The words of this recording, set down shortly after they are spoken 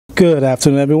Good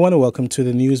afternoon, everyone, and welcome to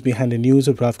the News Behind the News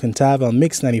with Ralph Contav on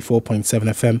Mix 94.7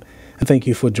 FM. And thank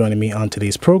you for joining me on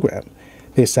today's program.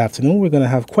 This afternoon, we're going to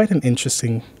have quite an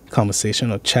interesting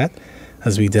conversation or chat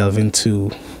as we delve into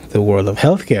the world of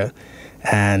healthcare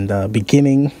and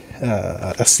beginning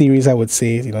a series, I would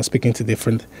say, speaking to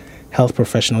different health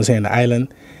professionals here in the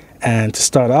island. And to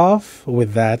start off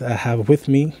with that, I have with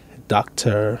me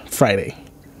Dr. Friday.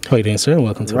 How are you doing, sir? And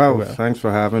welcome to the program. Thanks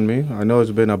for having me. I know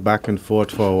it's been a back and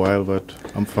forth for a while, but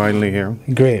I'm finally here.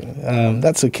 Great.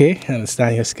 That's okay. I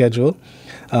understand your schedule.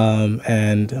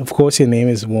 And, of course, your name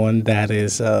is one that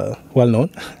is well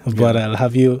known. But I'll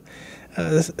have you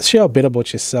share a bit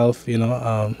about yourself,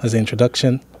 as an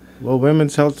introduction. Well,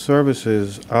 Women's Health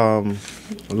Services,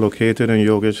 located in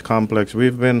Yogesh Complex.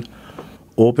 We've been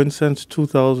open since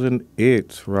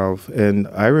 2008, Ralph. And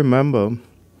I remember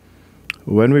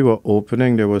when we were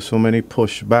opening, there was so many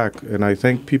pushback, and I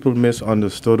think people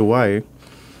misunderstood why.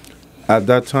 At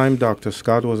that time, Dr.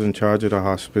 Scott was in charge of the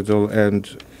hospital,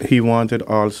 and he wanted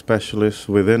all specialists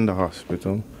within the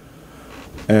hospital.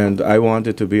 And I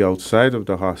wanted to be outside of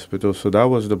the hospital, so that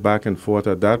was the back and forth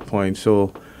at that point.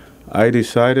 So I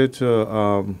decided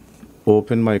to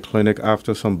open my clinic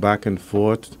after some back and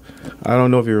forth. I don't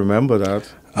know if you remember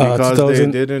that. Because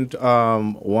they didn't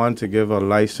want to give a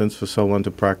license for someone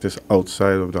to practice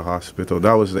outside of the hospital.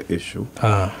 That was the issue.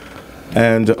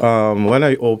 And when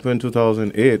I opened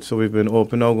 2008, so we've been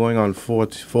open now going on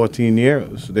 14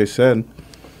 years, they said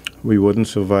we wouldn't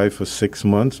survive for 6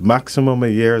 months. Maximum a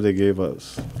year they gave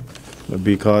us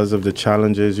because of the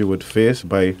challenges you would face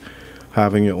by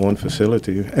having your own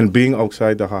facility and being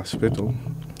outside the hospital.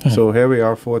 So here we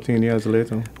are 14 years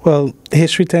later. Well,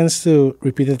 history tends to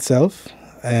repeat itself.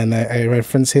 And I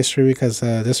reference history because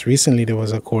just recently there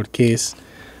was a court case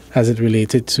as it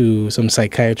related to some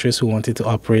psychiatrists who wanted to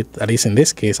operate, at least in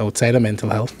this case, outside of mental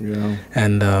health. Yeah.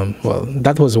 And,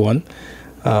 that was one.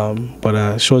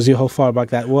 But shows you how far back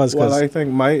that was. Well, I think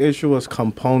my issue was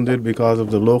compounded because of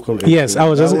the local issue. Yes, I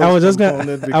was just going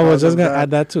to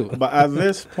add that too. But at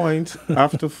this point,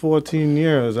 after 14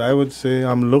 years, I would say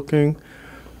I'm looking.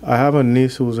 I have a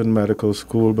niece who's in medical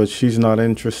school, but she's not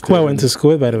interested. Who I went to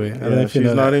school, by the way. Yeah,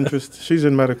 she's not interested. She's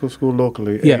in medical school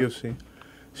locally, AUC.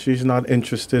 She's not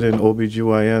interested in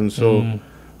OBGYN. So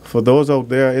for those out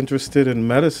there interested in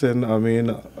medicine, I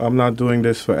mean, I'm not doing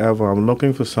this forever. I'm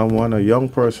looking for someone, a young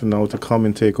person now, to come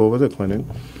and take over the clinic.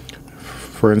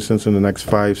 For instance, in the next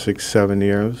 5, 6, 7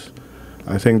 years.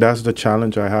 I think that's the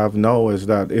challenge I have now, is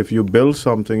that if you build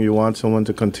something, you want someone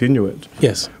to continue it.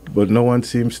 Yes. But no one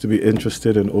seems to be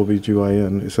interested in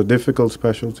OBGYN. It's a difficult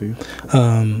specialty.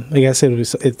 I guess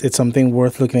it's something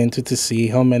worth looking into to see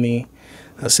how many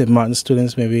St. Martin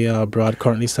students maybe are abroad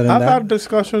currently studying that. I've had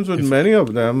discussions with many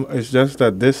of them. It's just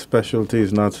that this specialty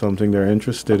is not something they're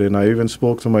interested in. I even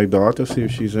spoke to my daughter to see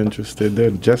if she's interested. They're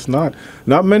just not.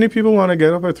 Not many people want to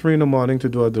get up at 3 in the morning to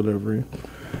do a delivery.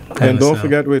 And don't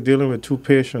forget, we're dealing with 2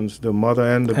 patients, the mother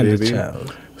and the baby. The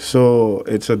child. So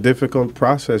it's a difficult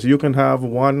process. You can have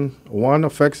one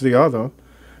affects the other.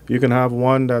 You can have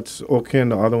one that's okay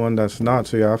and the other one that's not.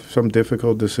 So you have some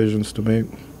difficult decisions to make.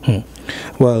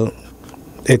 Well,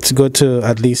 it's good to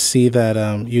at least see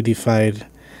that you defied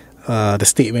the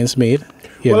statements made.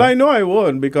 Well, I know I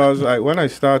would, because when I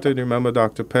started, remember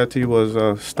Dr. Petty was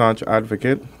a staunch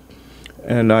advocate.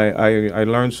 And I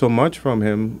learned so much from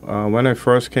him when I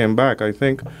first came back. I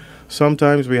think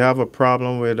sometimes we have a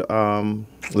problem with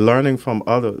learning from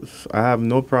others. I have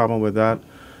no problem with that.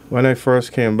 When I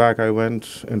first came back, I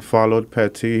went and followed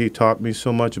Petty. He taught me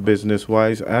so much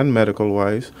business-wise and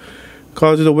medical-wise.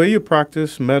 Because the way you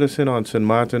practice medicine on St.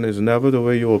 Martin is never the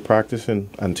way you will practice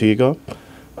in Antigua,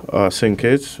 St.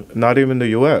 Kitts, not even the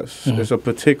U.S. There's a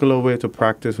particular way to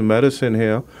practice medicine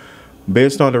here.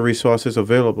 Based on the resources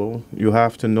available, you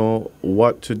have to know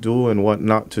what to do and what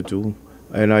not to do.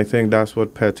 And I think that's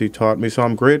what Petty taught me. So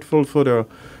I'm grateful for the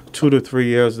 2 to 3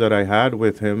 years that I had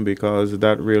with him, because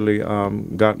that really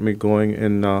got me going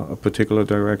in a particular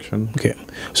direction. Okay.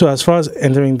 So as far as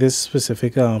entering this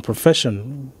specific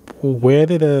profession, where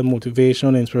did the motivation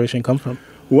and inspiration come from?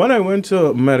 When I went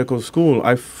to medical school,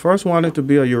 I first wanted to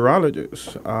be a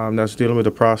urologist. That's dealing with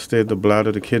the prostate, the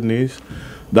bladder, the kidneys.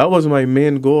 That was my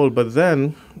main goal. But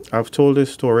then, I've told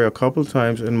this story a couple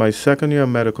times, in my second year of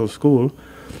medical school,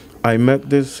 I met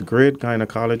this great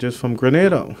gynecologist from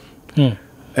Grenada.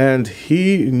 And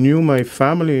he knew my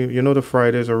family. The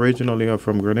Fridays originally are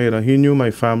from Grenada. He knew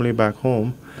my family back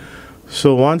home.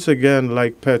 So once again,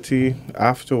 like Petty,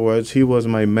 afterwards, he was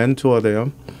my mentor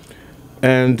there.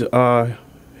 And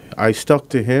I stuck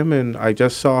to him, and I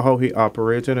just saw how he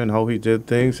operated and how he did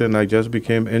things, and I just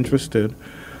became interested.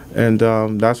 And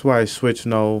that's why I switched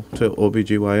now to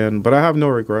OBGYN. But I have no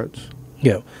regrets.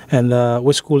 Yeah. And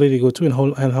which school did you go to, and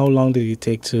how long did it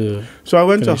take to So I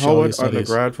went to finish all your Howard studies?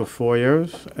 undergrad for 4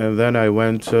 years, and then I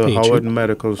went to Hey, Howard true.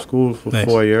 Medical School for Nice.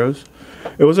 4 years.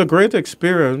 It was a great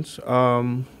experience.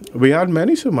 We had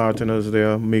many Samaritans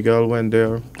there. Miguel went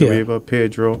there, Yeah. Reva,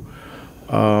 Pedro.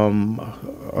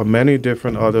 Many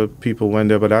different other people went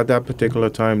there, but at that particular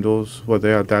time, those were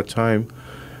there at that time.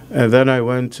 And then I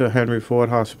went to Henry Ford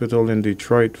Hospital in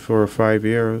Detroit for 5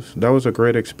 years. That was a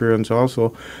great experience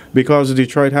also, because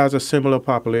Detroit has a similar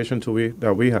population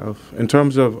that we have in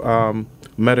terms of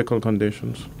medical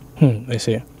conditions. I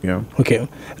see. Yeah. Okay.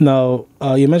 Now,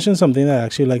 you mentioned something that I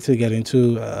actually like to get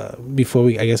into before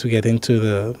we get into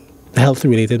the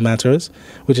health-related matters,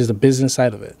 which is the business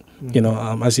side of it. Mm-hmm. You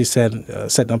know, as you said,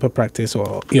 setting up a practice,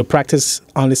 or your practice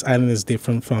on this island is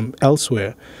different from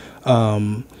elsewhere.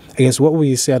 I guess what would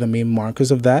you say are the main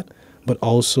markers of that? But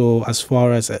also, as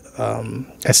far as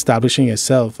establishing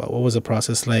yourself, what was the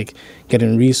process like?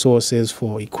 Getting resources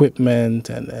for equipment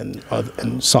and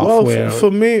software. Well,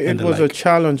 for me, it was a like.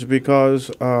 challenge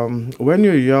because when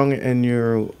you're young and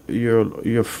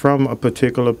you're from a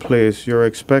particular place, you're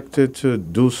expected to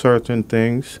do certain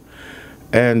things,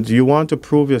 and you want to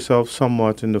prove yourself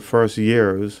somewhat in the first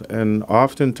years. And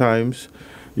oftentimes,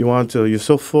 you're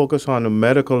so focused on the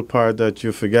medical part that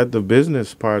you forget the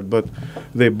business part, but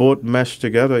they both mesh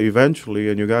together eventually,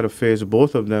 and you got to face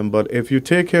both of them. But if you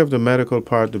take care of the medical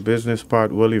part, the business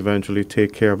part will eventually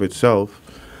take care of itself.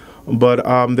 But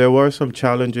there were some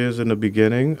challenges in the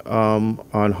beginning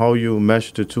on how you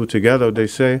mesh the two together. They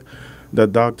say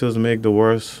that doctors make the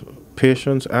worst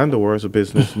patients and the worst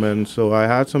businessmen. So I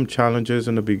had some challenges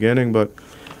in the beginning, but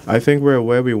I think we're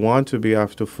where we want to be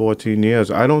after 14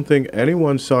 years. I don't think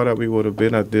anyone saw that we would have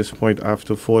been at this point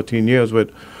after 14 years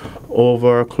with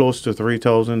over close to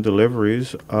 3,000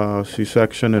 deliveries,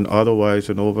 C-section and otherwise,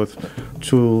 and over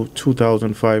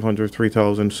 2,500,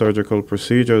 3,000 surgical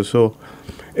procedures. So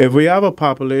if we have a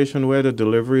population where the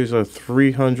deliveries are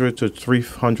 300 to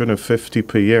 350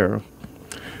 per year,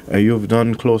 and you've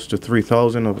done close to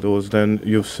 3,000 of those, then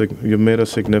you've made a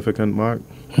significant mark.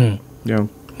 Yeah.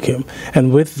 Okay.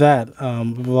 And with that,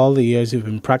 with all the years you've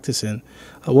been practicing,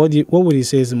 what would you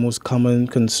say is the most common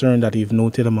concern that you've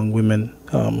noted among women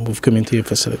who've come into your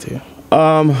facility?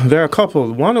 There are a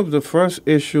couple. One of the first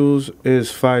issues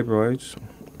is fibroids.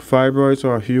 Fibroids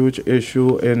are a huge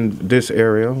issue in this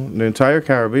area, the entire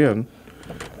Caribbean,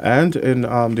 and in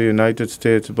the United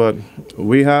States. But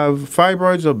we have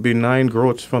fibroids are benign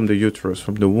growths from the uterus,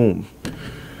 from the womb.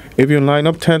 If you line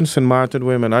up 10 St. Martin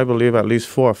women, I believe at least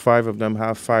 4 or 5 of them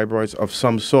have fibroids of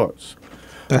some sorts.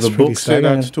 That's the books say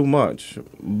staggering. that's too much,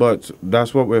 but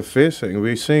that's what we're facing.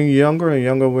 We're seeing younger and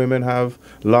younger women have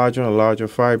larger and larger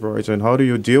fibroids, and how do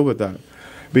you deal with that?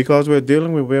 Because we're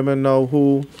dealing with women now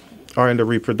who are in the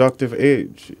reproductive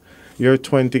age. You're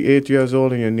 28 years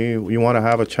old and you want to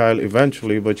have a child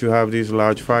eventually, but you have these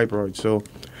large fibroids. So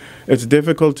it's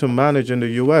difficult to manage in the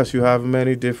U.S. You have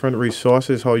many different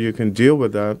resources how you can deal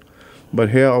with that.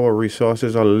 But here our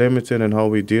resources are limited in how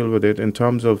we deal with it in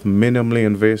terms of minimally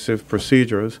invasive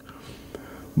procedures.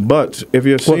 But if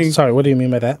you're seeing... Sorry, what do you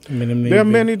mean by that? There are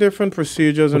many different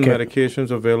procedures and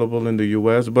medications available in the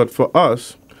U.S. But for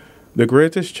us, the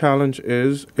greatest challenge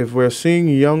is if we're seeing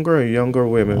younger and younger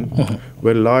women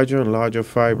with larger and larger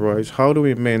fibroids, how do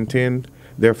we maintain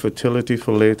their fertility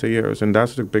for later years? And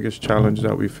that's the biggest challenge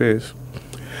that we face.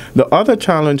 The other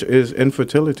challenge is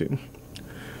infertility.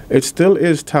 It still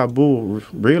is taboo,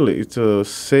 really, to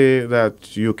say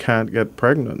that you can't get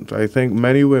pregnant. I think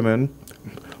many women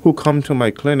who come to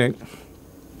my clinic,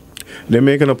 they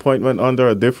make an appointment under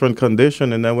a different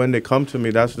condition, and then when they come to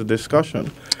me, that's the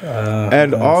discussion.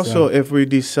 And also, if we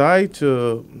decide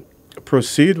to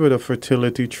proceed with a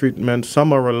fertility treatment,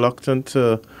 some are reluctant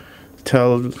to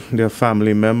tell their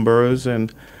family members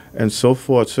and so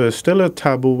forth. So it's still a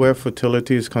taboo where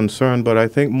fertility is concerned, but I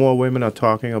think more women are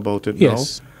talking about it now.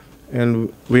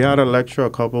 And we had a lecture a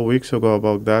couple of weeks ago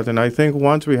about that. And I think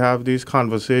once we have these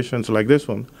conversations like this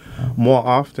one more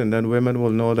often, then women will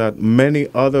know that many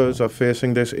others are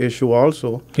facing this issue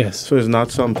also. Yes. So it's not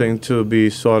something to be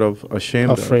sort of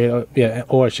ashamed of.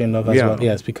 Or ashamed of as well.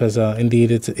 Yes, because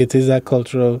indeed it is that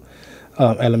cultural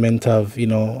element of,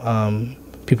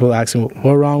 people asking,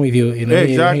 what's wrong with you?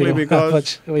 Exactly,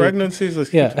 because pregnancy is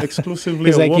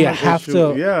exclusively it's a like woman you have issue.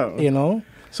 To,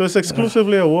 So it's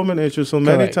exclusively a woman issue. So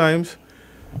many times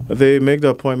they make the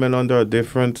appointment under a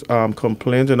different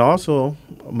complaint. And also,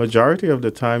 majority of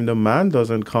the time, the man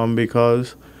doesn't come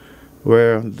because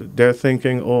where they're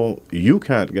thinking, oh, you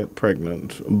can't get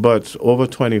pregnant. But over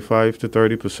 25 to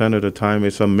 30% of the time,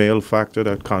 it's a male factor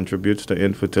that contributes to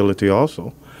infertility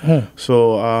also.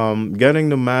 So getting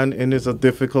the man in is a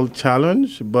difficult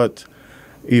challenge, but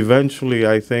eventually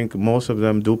I think most of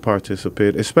them do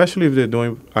participate, especially if they're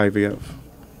doing IVF.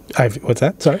 What's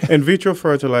that? Sorry? In vitro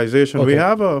fertilization. Okay. We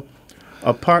have a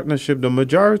partnership. The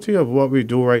majority of what we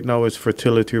do right now is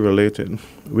fertility related.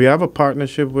 We have a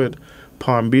partnership with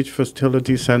Palm Beach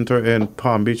Fertility Center in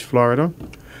Palm Beach, Florida.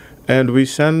 And we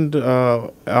send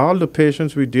all the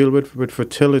patients we deal with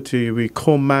fertility, we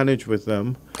co-manage with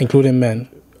them. Including men?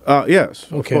 Yes,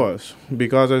 okay. Of course.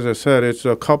 Because as I said, it's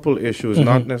a couple issue,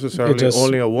 not necessarily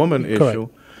only a woman issue.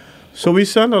 So we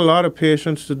send a lot of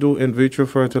patients to do in vitro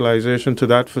fertilization to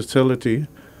that facility.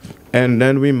 And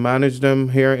then we manage them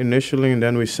here initially, and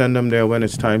then we send them there when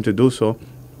it's time to do so.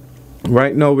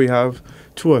 Right now we have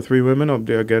 2 or 3 women up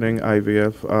there getting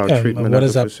IVF treatment at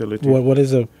the facility. What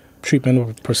is a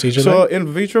treatment procedure So like? in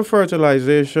vitro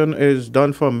fertilization is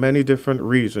done for many different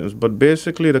reasons. But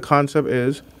basically the concept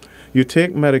is you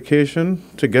take medication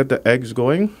to get the eggs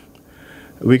going.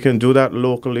 We can do that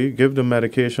locally, give the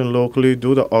medication locally,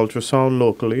 do the ultrasound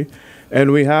locally.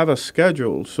 And we have a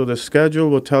schedule. So the schedule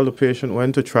will tell the patient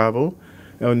when to travel.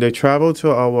 And they travel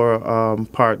to our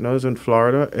partners in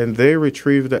Florida, and they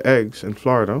retrieve the eggs in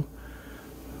Florida.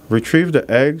 Retrieve the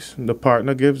eggs, the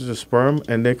partner gives the sperm,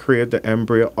 and they create the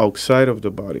embryo outside of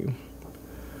the body.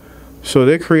 So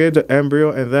they create the embryo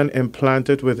and then implant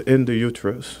it within the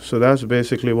uterus. So that's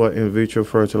basically what in vitro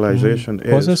fertilization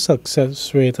is. What's the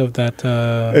success rate of that?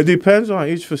 It depends on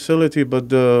each facility, but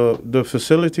the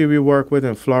facility we work with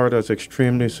in Florida is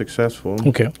extremely successful.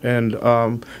 Okay. And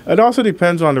it also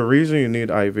depends on the reason you need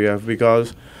IVF,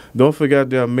 because don't forget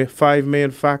there are 5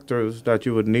 main factors that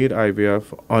you would need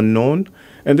IVF unknown.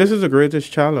 And this is the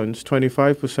greatest challenge.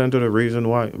 25% of the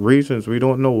reasons we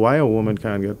don't know why a woman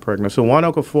can't get pregnant. So 1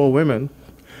 out of 4 women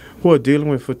who are dealing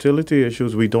with fertility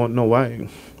issues, we don't know why.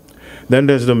 Then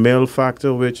there's the male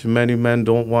factor, which many men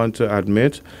don't want to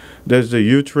admit. There's the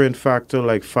uterine factor,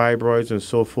 like fibroids and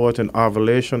so forth, and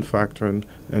ovulation factor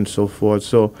and so forth.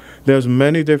 So there's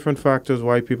many different factors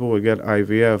why people will get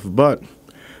IVF. But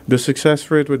the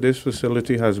success rate with this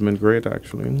facility has been great,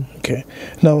 actually. Okay.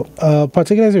 Now,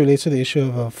 particularly as it relates to the issue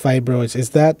of fibroids,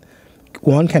 is that,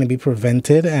 one, can it be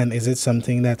prevented, and is it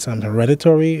something that's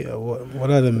hereditary? What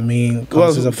are the main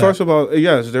causes of that? First of all,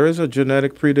 yes, there is a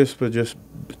genetic predisposition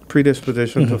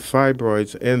to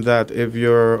fibroids, in that if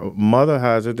your mother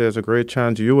has it, there's a great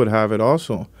chance you would have it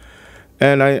also.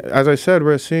 And as I said,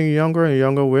 we're seeing younger and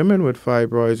younger women with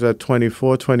fibroids at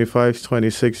 24, 25,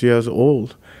 26 years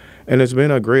old. And it's been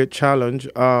a great challenge.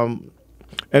 And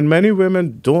many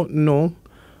women don't know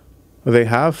they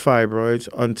have fibroids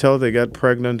until they get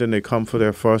pregnant and they come for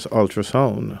their first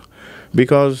ultrasound.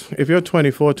 Because if you're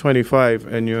 24, 25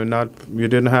 and you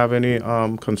didn't have any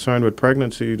concern with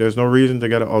pregnancy, there's no reason to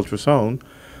get an ultrasound.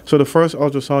 So the first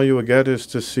ultrasound you will get is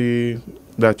to see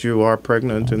that you are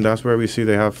pregnant, and that's where we see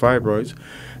they have fibroids.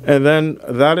 And then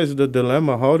that is the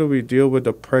dilemma. How do we deal with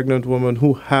a pregnant woman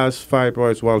who has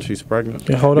fibroids while she's pregnant?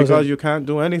 Yeah, because you can't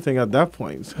do anything at that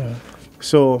point. Yeah.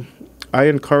 So I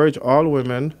encourage all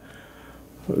women.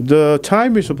 The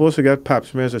time you're supposed to get pap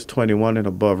smears is 21 and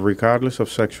above, regardless of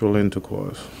sexual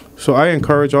intercourse. So I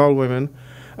encourage all women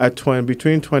at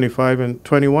between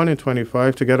 21 and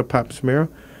 25 to get a pap smear.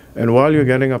 And while you're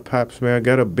getting a pap smear,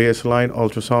 get a baseline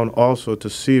ultrasound also to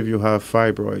see if you have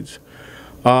fibroids.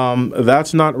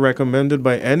 That's not recommended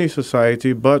by any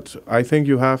society, but I think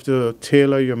you have to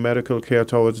tailor your medical care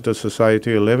towards the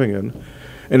society you're living in.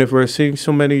 And if we're seeing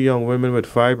so many young women with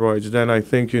fibroids, then I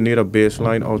think you need a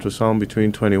baseline ultrasound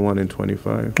between 21 and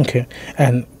 25. Okay.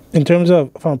 And in terms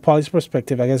of, from a policy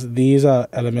perspective, I guess these are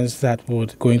elements that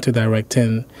would go into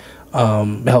directing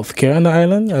healthcare on the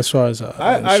island, as far as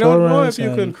I don't know if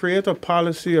you can create a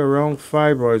policy around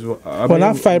fibroids. I mean,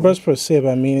 not fibroids per se,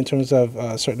 but I mean in terms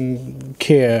of certain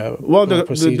care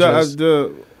procedures.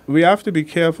 We have to be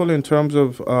careful in terms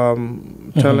of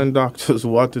telling doctors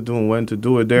what to do and when to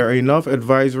do it. There are enough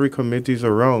advisory committees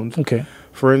around. Okay.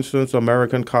 For instance,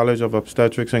 American College of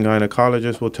Obstetrics and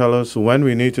Gynecologists will tell us when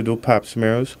we need to do pap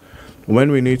smears,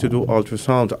 when we need to do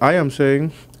ultrasound. I am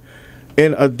saying,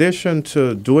 in addition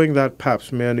to doing that pap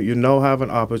smear, you now have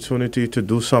an opportunity to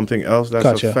do something else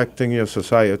that's affecting your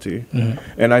society.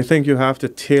 And I think you have to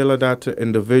tailor that to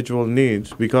individual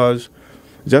needs, because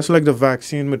just like the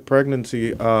vaccine with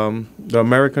pregnancy, the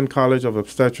American College of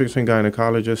Obstetrics and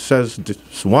Gynecologists says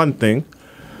this one thing,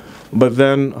 But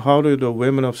then, how do the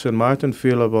women of St. Martin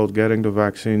feel about getting the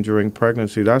vaccine during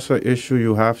pregnancy? That's an issue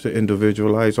you have to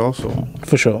individualize also.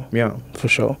 For sure. Yeah. For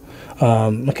sure.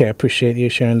 Okay, I appreciate you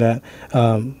sharing that.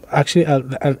 Actually,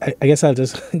 I guess I'll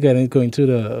just go into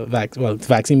the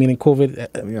vaccine, meaning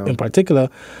COVID in particular.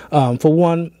 For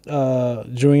one,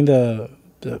 during the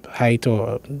height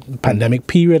or pandemic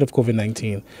period of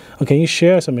COVID-19, can you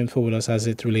share some info with us as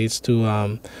it relates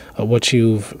to what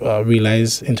you've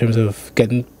realized in terms of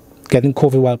getting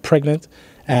COVID while pregnant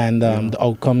and the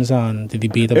outcomes on the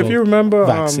debate about if you remember,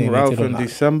 vaccinated Ralph, or in not?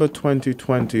 December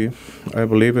 2020, I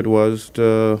believe it was,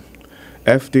 the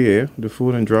FDA, the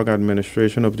Food and Drug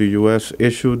Administration of the U.S.,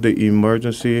 issued the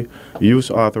emergency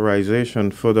use authorization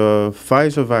for the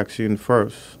Pfizer vaccine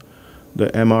first, the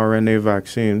mRNA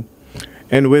vaccine.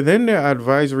 And within their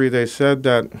advisory, they said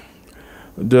that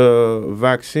the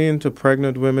vaccine to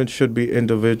pregnant women should be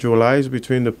individualized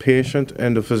between the patient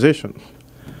and the physician.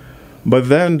 But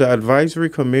then the advisory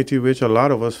committee, which a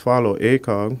lot of us follow,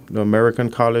 ACOG, the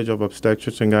American College of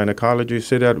Obstetrics and Gynecology,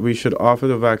 said that we should offer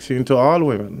the vaccine to all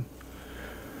women.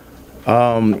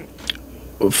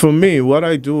 For me, what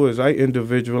I do is I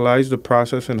individualize the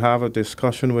process and have a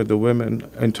discussion with the women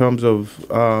in terms of,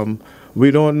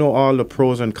 we don't know all the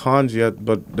pros and cons yet,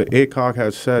 but the ACOG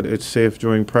has said it's safe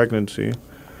during pregnancy.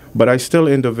 But I still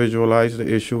individualize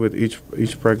the issue with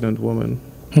each pregnant woman.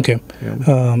 Okay.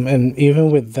 Yeah. And even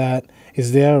with that,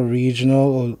 is there a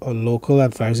regional or local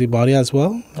advisory body as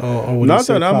well? Or would you Not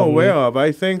say that I'm probably- aware of.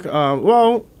 I think,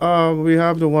 we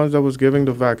have the ones that was giving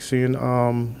the vaccine.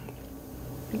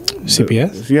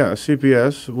 CPS?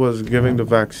 CPS was giving the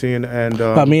vaccine. And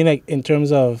I mean, like in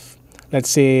terms of, let's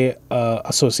say,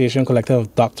 association collective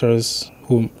of doctors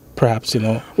who perhaps,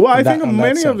 well, I think in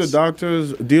that many of the sense.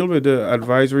 doctors deal with the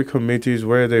advisory committees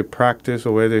where they practice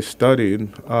or where they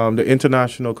studied, the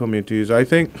international committees. I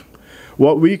think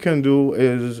what we can do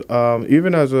is,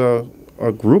 even as a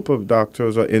group of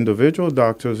doctors or individual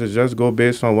doctors, is just go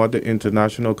based on what the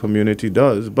international community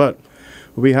does. But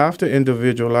we have to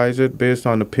individualize it based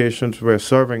on the patients we're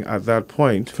serving at that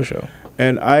point. For sure.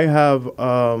 And I have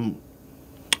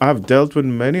I've dealt with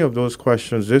many of those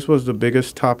questions. This was the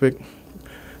biggest topic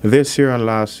this year and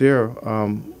last year.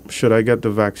 Should I get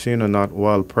the vaccine or not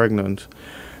while pregnant?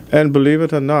 And believe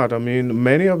it or not, I mean,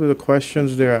 many of the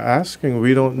questions they're asking,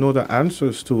 we don't know the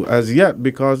answers to as yet,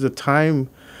 because the time,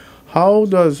 how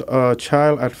does a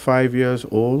child at 5 years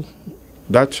old,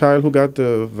 that child who got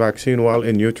the vaccine while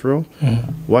in utero,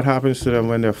 what happens to them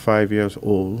when they're 5 years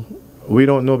old? We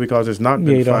don't know, because it's not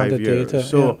been you don't have 5 the years. data,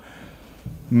 So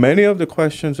many of the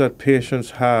questions that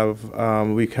patients have,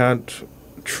 we can't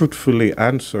truthfully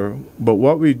answer. But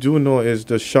what we do know is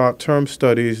the short-term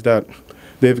studies that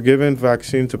they've given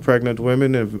vaccine to pregnant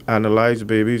women and analyzed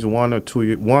babies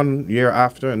 1 year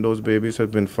after, and those babies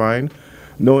have been fine.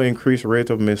 No increased rate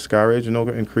of miscarriage, no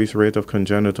increased rate of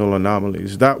congenital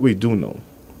anomalies. That we do know.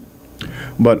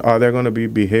 But are there going to be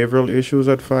behavioral issues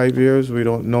at 5 years? We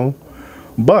don't know.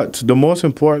 But the most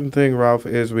important thing, Ralph,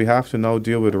 is we have to now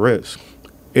deal with risk.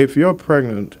 If you're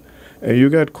pregnant and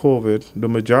you get COVID, the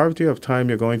majority of time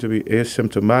you're going to be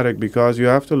asymptomatic, because you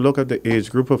have to look at the age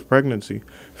group of pregnancy.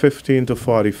 15 to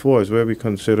 44 is where we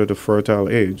consider the fertile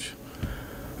age.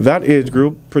 That age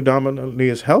group predominantly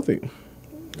is healthy.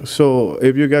 So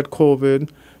if you get COVID,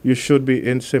 you should be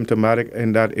asymptomatic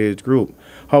in that age group.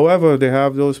 However, they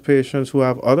have those patients who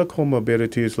have other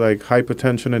comorbidities like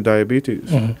hypertension and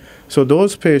diabetes. So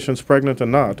those patients, pregnant or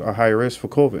not, are high risk for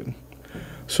COVID.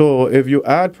 So if you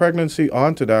add pregnancy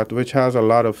onto that, which has a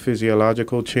lot of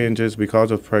physiological changes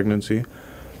because of pregnancy,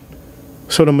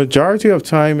 so the majority of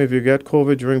time, if you get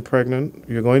COVID during pregnant,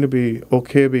 you're going to be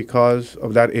okay because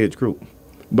of that age group.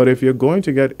 But if you're going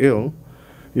to get ill,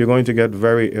 you're going to get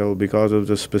very ill because of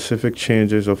the specific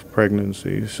changes of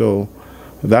pregnancy. So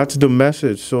that's the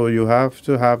message. So you have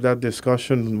to have that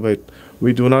discussion with,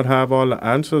 we do not have all the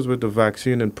answers with the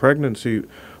vaccine in pregnancy,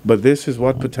 but this is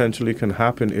what potentially can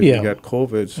happen if you get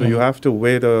COVID. So you have to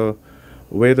weigh the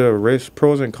risk,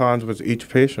 pros and cons with each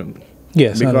patient.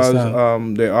 Yes, because I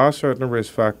there are certain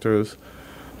risk factors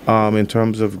in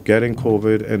terms of getting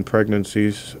COVID and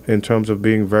pregnancies, in terms of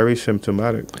being very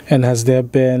symptomatic. And has there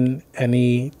been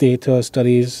any data or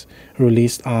studies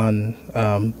released on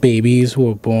babies who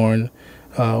were born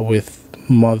with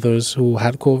mothers who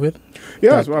had COVID?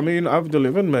 Yes, I mean, I've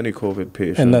delivered many COVID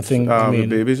patients. And nothing, the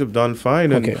babies have done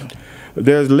fine. Okay. And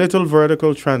there's little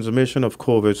vertical transmission of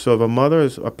COVID. So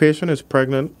if a patient is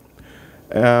pregnant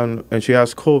and she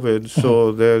has COVID,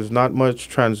 so there's not much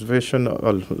transmission,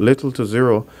 little to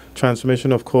zero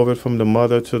transmission of COVID from the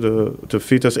mother to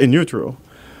fetus in utero.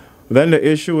 Then the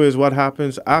issue is what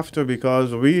happens after,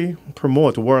 because we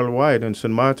promote worldwide, and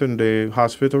St. Martin, the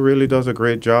hospital really does a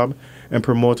great job in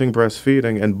promoting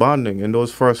breastfeeding and bonding in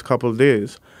those first couple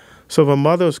days. So if a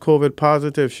mother's COVID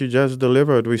positive, she just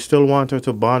delivered, we still want her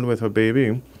to bond with her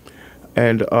baby.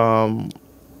 And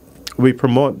we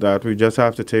promote that. We just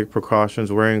have to take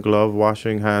precautions, wearing gloves,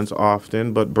 washing hands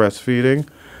often, but breastfeeding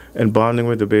and bonding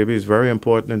with the baby is very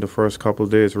important in the first couple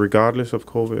of days, regardless of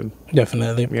COVID.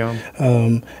 Definitely. Yeah.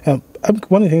 One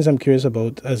of the things I'm curious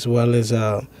about as well is,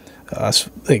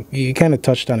 like you kind of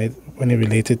touched on it when it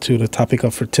related to the topic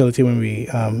of fertility when we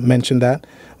mentioned that.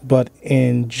 But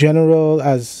in general,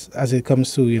 as it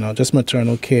comes to just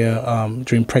maternal care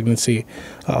during pregnancy,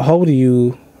 how would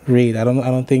you rate? I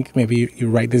don't think maybe you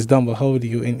write this down, but how would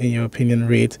you, in your opinion,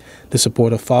 rate the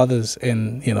support of fathers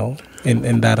in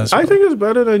in that as well? I think it's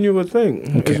better than you would think.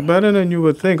 Okay. It's better than you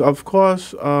would think. Of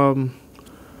course,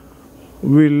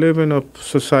 we live in a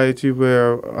society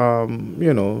where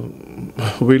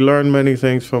we learn many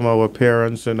things from our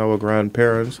parents and our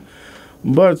grandparents,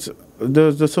 but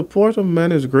the support of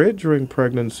men is great during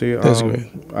pregnancy. That's great.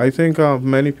 I think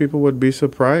many people would be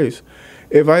surprised.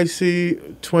 If I see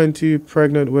 20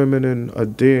 pregnant women in a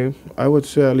day, I would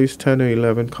say at least 10 or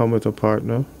 11 come with a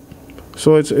partner.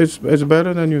 So it's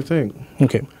better than you think.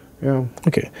 Okay. Yeah.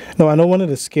 Okay. Now, I know one of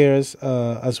the scares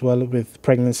as well with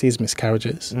pregnancy is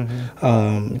miscarriages.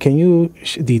 Mm-hmm. Can you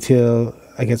detail,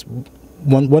 I guess,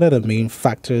 what are the main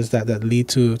factors that lead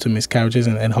to miscarriages,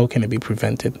 and how can it be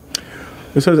prevented?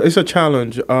 It's a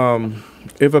challenge.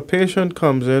 If a patient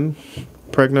comes in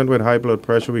pregnant with high blood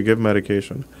pressure, we give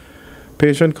medication.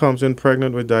 Patient comes in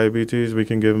pregnant with diabetes, we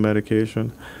can give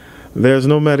medication. There's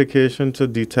no medication to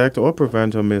detect or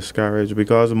prevent a miscarriage,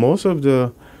 because most of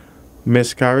the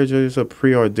miscarriages are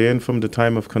preordained from the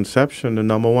time of conception. The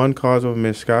number one cause of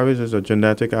miscarriage is a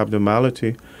genetic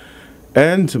abnormality.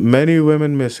 And many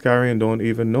women miscarry and don't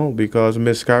even know, because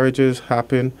miscarriages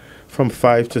happen from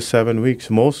 5 to 7 weeks,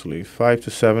 mostly 5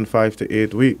 to 7, 5 to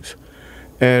 8 weeks.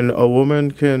 And a woman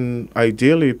can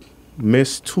ideally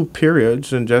miss 2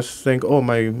 periods and just think, oh,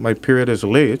 my period is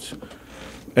late.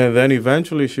 And then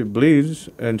eventually she bleeds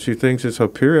and she thinks it's her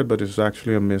period, but it's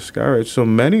actually a miscarriage. So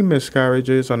many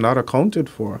miscarriages are not accounted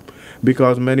for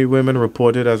because many women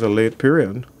report it as a late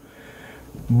period.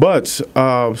 But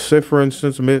say, for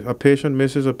instance, a patient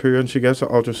misses a period and she gets an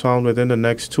ultrasound within the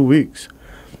next 2 weeks.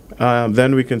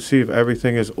 Then we can see if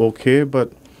everything is okay.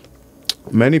 But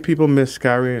many people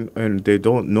miscarry and they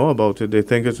don't know about it. They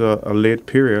think it's a late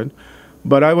period.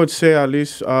 But I would say at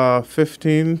least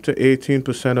 15 to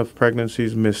 18% of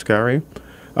pregnancies miscarry.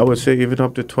 I would say even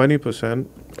up to 20%.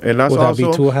 And that's Would that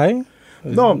also be too high?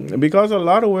 no, because a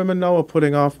lot of women now are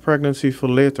putting off pregnancy for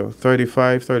later,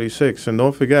 35, 36. And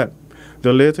don't forget,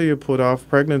 the later you put off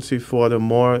pregnancy for, the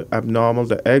more abnormal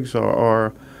the eggs are,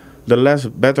 or the less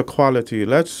better quality.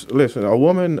 Listen, a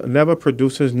woman never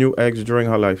produces new eggs during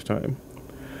her lifetime.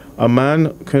 A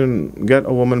man can get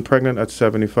a woman pregnant at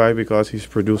 75 because he's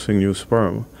producing new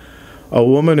sperm. A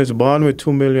woman is born with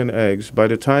 2 million eggs. By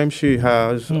the time she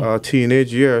has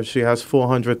teenage years, she has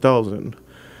 400,000.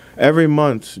 Every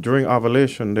month during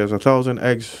ovulation, there's 1,000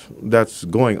 eggs that's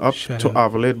going up to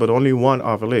ovulate, but only one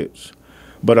ovulates.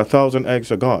 But 1,000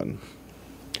 eggs are gone.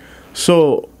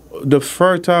 So the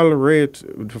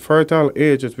fertile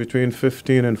age is between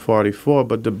 15 and 44,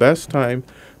 but the best time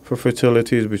for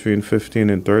fertility is between 15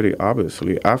 and 30,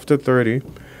 obviously. After 30,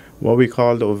 what we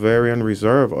call the ovarian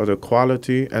reserve, or the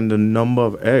quality and the number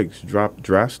of eggs, drop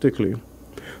drastically.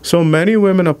 So many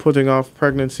women are putting off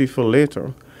pregnancy for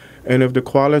later. And if the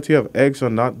quality of eggs are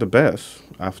not the best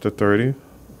after 30,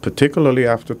 particularly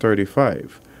after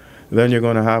 35, then you're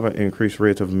going to have an increased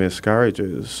rate of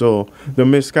miscarriages. So the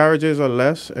miscarriages are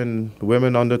less in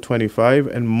women under 25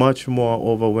 and much more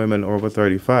over women over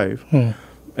 35.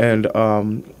 And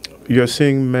you're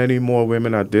seeing many more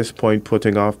women at this point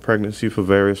putting off pregnancy for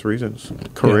various reasons.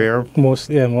 Career,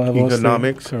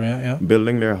 economics, career,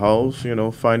 building their house,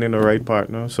 finding the right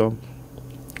partner. So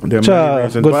there are many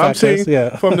reasons. But I'm saying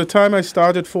from the time I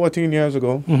started 14 years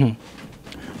ago,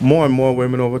 more and more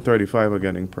women over 35 are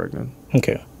getting pregnant.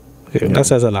 Okay. That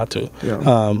says a lot too.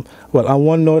 Well, on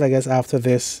one note, I guess after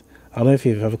this, I don't know if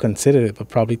you've ever considered it, but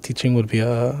probably teaching would be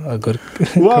a good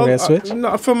career switch.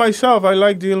 No, for myself, I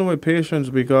like dealing with patients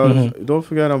because don't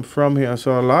forget I'm from here.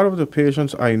 So a lot of the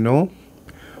patients I know,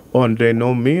 or they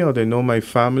know me, or they know my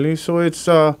family. So it's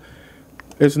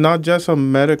It's not just a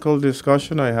medical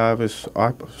discussion I have, it's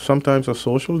sometimes a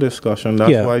social discussion.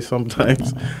 That's why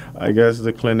sometimes I guess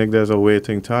the clinic there's a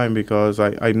waiting time, because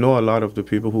I know a lot of the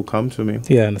people who come to me.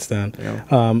 Yeah, I understand. Yeah.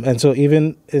 And so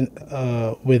even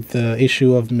with the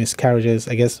issue of miscarriages,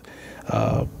 I guess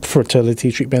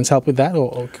fertility treatments help with that,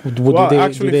 or do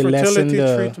they lessen the fertility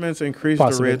treatments increase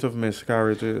the rate of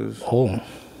miscarriages. Oh,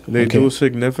 they do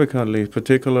significantly,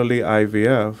 particularly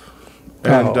IVF.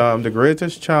 And the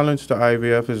greatest challenge to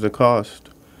IVF is the cost.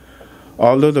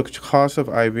 Although the cost of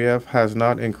IVF has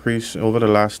not increased over the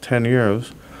last 10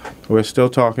 years, we're still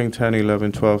talking $10,000,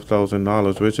 $11,000,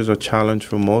 $12,000, which is a challenge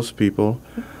for most people.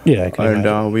 Yeah, I can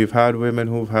imagine. We've had women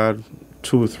who've had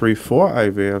 2, 3, 4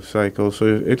 IVF cycles, so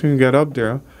it can get up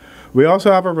there. We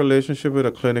also have a relationship with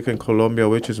a clinic in Colombia,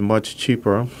 which is much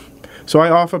cheaper. So I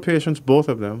offer patients both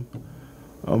of them.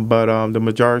 But the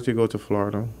majority go to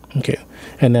Florida. Okay.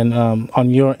 And then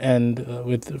on your end,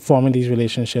 with forming these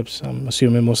relationships, I'm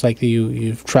assuming most likely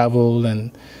you've traveled,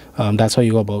 and that's how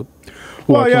you go about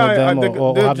working with them,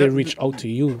 or have they reached out to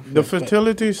you? The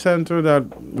fertility center that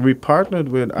we partnered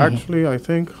with, actually, I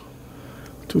think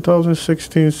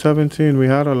 2016, 17, we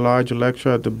had a large lecture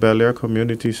at the Bel Air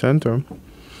Community Center,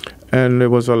 and there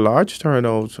was a large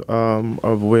turnout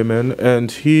of women,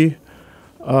 and he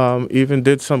even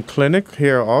did some clinic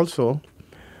here also,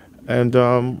 and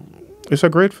it's a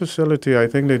great facility. I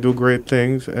think they do great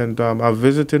things, and I've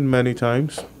visited many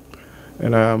times,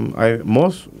 and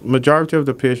majority of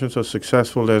the patients are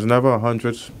successful. There's never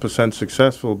 100%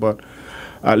 successful, but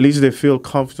at least they feel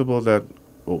comfortable that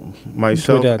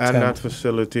myself and that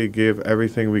facility gave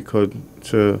everything we could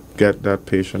to get that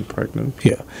patient pregnant.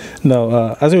 Yeah.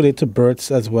 Now, as it relates to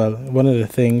births as well, one of the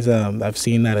things I've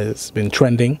seen that has been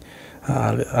trending,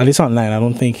 at least online, I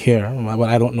don't think here, well,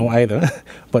 I don't know either,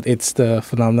 but it's the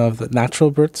phenomenon of the natural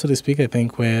birth, so to speak, I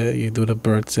think, where you do the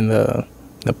births in the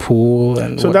pool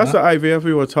and so whatnot. That's the IVF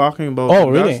we were talking about. Oh,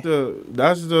 really?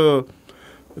 That's the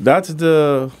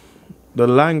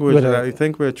language that I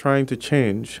think we're trying to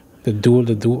change. The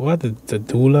doula?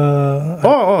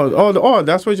 Oh,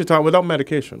 that's what you're talking, without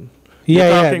medication.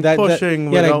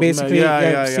 Pushing. Like basically,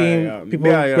 seeing people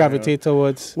gravitate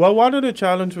towards. Well, one of the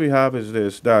challenges we have is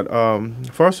this: that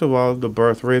first of all, the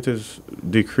birth rate is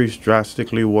decreased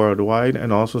drastically worldwide,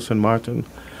 and also St. Martin.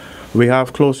 We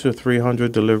have close to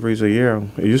 300 deliveries a year.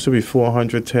 It used to be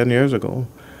 400 10 years ago,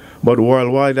 but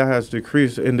worldwide that has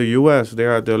decreased. In the U.S.,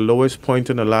 they're at the lowest point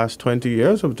in the last 20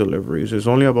 years of deliveries. It's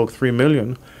only about 3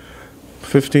 million.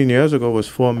 15 years ago was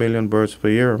 4 million births per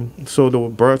year. So the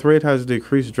birth rate has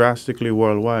decreased drastically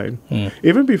worldwide,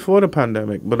 even before the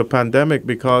pandemic. But the pandemic,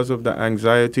 because of the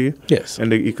anxiety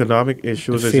and the economic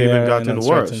issues, has even gotten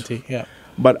worse. Yeah.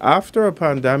 But after a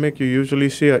pandemic, you usually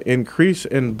see an increase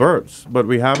in births. But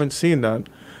we haven't seen that,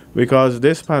 because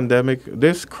this pandemic,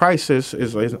 this crisis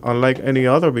is unlike any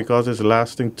other, because it's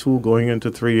lasting 2 going into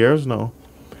 3 years now.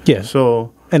 Yeah.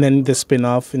 So... And then the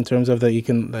spin-off in terms of the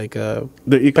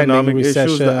economic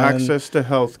issues, the access to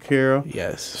health care.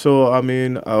 Yes. So, I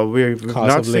mean, we've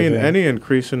not seen any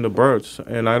increase in the births,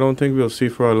 and I don't think we'll see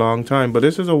for a long time. But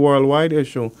this is a worldwide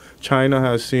issue. China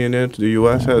has seen it, the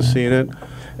U.S. has seen it,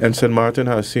 and St. Martin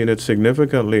has seen it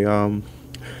significantly.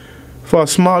 For a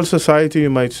small society, you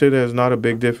might say there's not a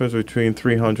big difference between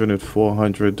 300 and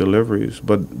 400 deliveries,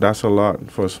 but that's a lot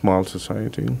for a small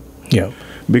society. Yeah.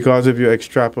 Because if you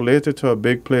extrapolate it to a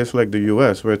big place like the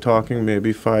U.S., we're talking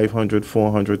maybe 500,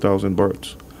 400,000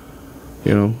 births.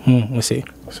 You know? I see.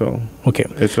 So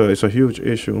it's a huge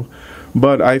issue.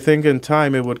 But I think in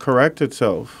time it would correct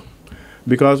itself,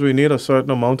 because we need a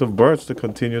certain amount of births to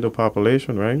continue the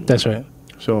population, right? That's right.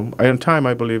 So in time,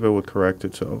 I believe it would correct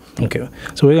itself. Okay.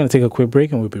 So we're going to take a quick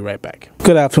break, and we'll be right back.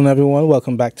 Good afternoon, everyone.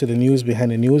 Welcome back to the News Behind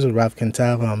the News with Rav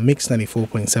Kantav on Mix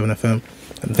 94.7 FM.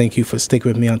 And thank you for sticking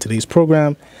with me on today's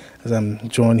program, as I'm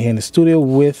joined here in the studio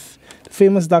with the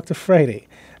famous Dr. Friday.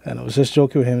 And I was just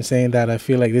joking with him, saying that I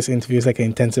feel like this interview is like an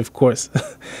intensive course.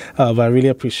 But I really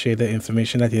appreciate the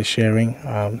information that you're sharing.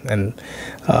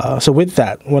 So with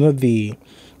that, one of the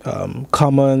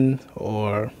common,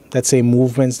 or let's say,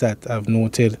 movements that I've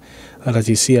noted that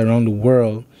you see around the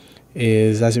world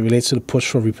is as it relates to the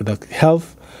push for reproductive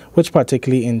health, which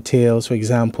particularly entails, for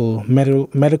example,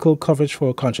 medical coverage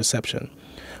for contraception.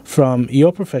 From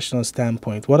your professional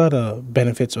standpoint, what are the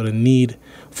benefits or the need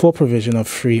for provision of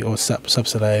free or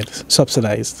subsidized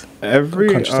contraceptives?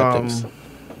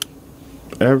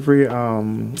 Every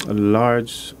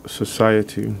large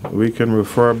society, we can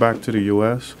refer back to the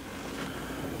U.S.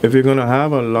 If you're going to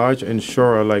have a large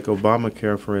insurer like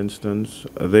Obamacare, for instance,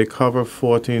 they cover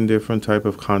 14 different types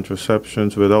of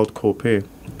contraceptions without copay.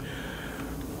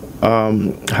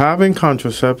 Having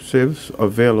contraceptives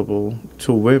available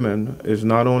to women is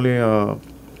not only a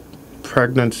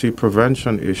pregnancy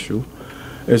prevention issue,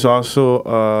 it's also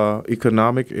an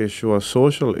economic issue, a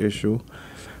social issue,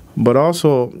 but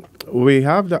also we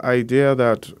have the idea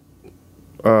that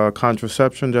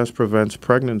contraception just prevents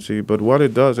pregnancy, but what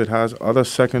it does, it has other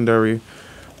secondary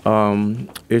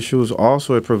issues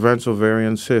also. It prevents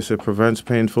ovarian cysts, it prevents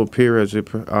painful periods, it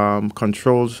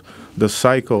controls the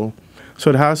cycle. So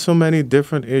it has so many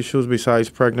different issues besides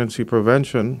pregnancy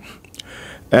prevention.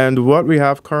 And what we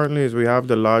have currently is we have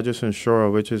the largest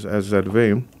insurer, which is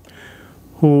ZV,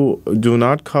 who do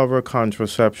not cover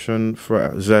contraception for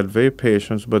ZV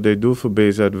patients, but they do for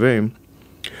BZV.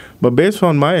 But based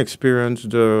on my experience,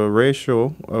 the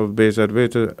ratio of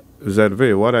BZV to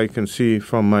ZV, what I can see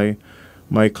from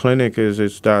my clinic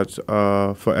is that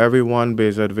for every one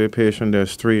BZV patient,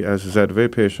 there's 3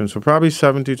 ZV patients, so probably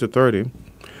 70 to 30.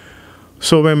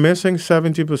 So we're missing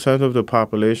 70% of the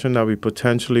population that we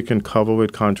potentially can cover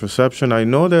with contraception. I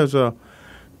know there's a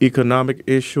economic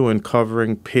issue in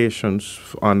covering patients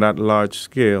on that large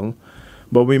scale,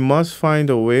 but we must find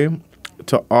a way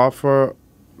to offer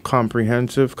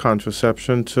comprehensive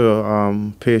contraception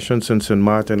to patients in St.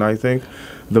 Martin. I think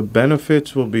the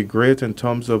benefits will be great in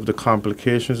terms of the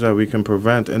complications that we can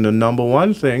prevent. And the number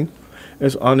one thing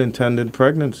is unintended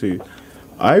pregnancy.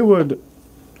 I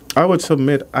would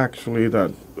submit actually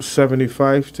that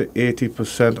 75 to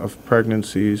 80% of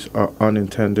pregnancies are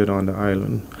unintended on the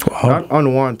island. Wow. Not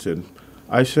unwanted.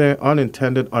 I say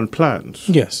unintended, unplanned.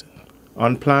 Yes.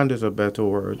 Unplanned is a better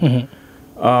word.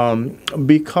 Mm-hmm.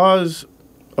 Because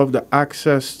of the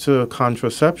access to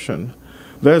contraception,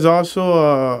 there's also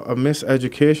a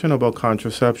miseducation about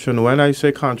contraception. When I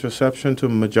say contraception to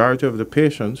the majority of the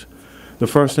patients, the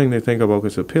first thing they think about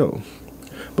is a pill.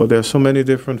 But there's so many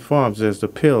different forms. There's the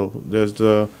pill, there's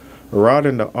the rod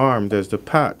in the arm, there's the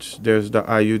patch, there's the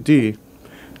IUD.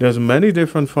 There's many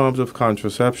different forms of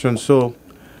contraception. So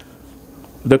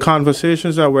the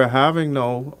conversations that we're having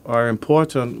now are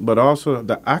important, but also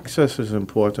the access is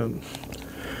important.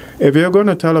 If you're going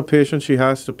to tell a patient she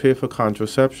has to pay for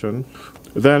contraception,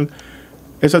 then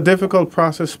it's a difficult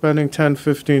process spending $10,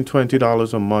 $15,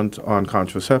 $20 a month on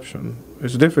contraception.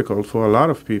 It's difficult for a lot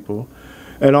of people.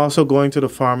 And also going to the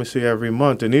pharmacy every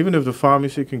month. And even if the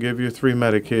pharmacy can give you 3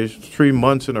 medications 3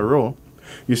 months in a row,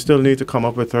 you still need to come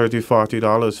up with $30,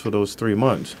 $40 for those 3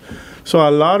 months. So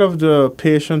a lot of the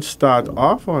patients start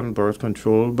off on birth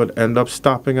control but end up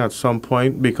stopping at some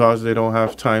point because they don't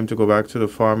have time to go back to the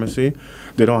pharmacy.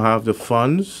 They don't have the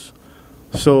funds.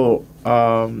 So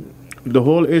the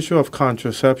whole issue of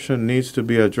contraception needs to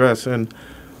be addressed. And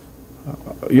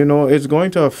it's going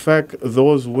to affect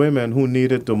those women who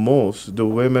need it the most, the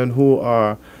women who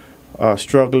are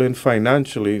struggling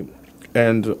financially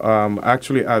and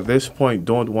actually at this point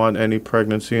don't want any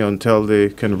pregnancy until they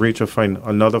can reach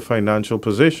another financial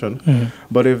position. Mm-hmm.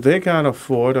 But if they can't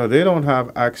afford or they don't have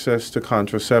access to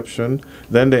contraception,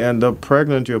 then they end up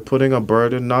pregnant. You're putting a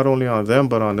burden not only on them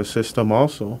but on the system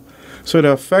also. So it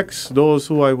affects those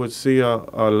who I would see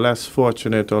are less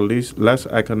fortunate or less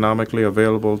economically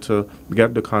available to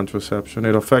get the contraception.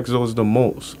 It affects those the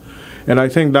most. And I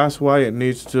think that's why it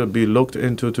needs to be looked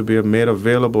into to be made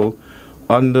available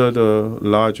under the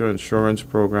larger insurance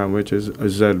program, which is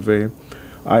ZV.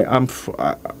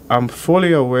 I'm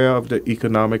fully aware of the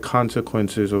economic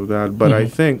consequences of that, but I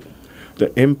think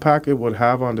the impact it would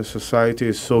have on the society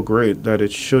is so great that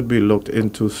it should be looked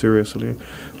into seriously,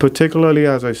 particularly,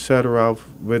 as I said, Ralph,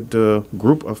 with the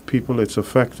group of people it's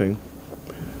affecting.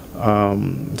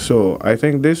 So I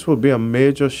think this will be a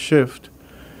major shift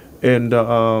in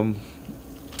the,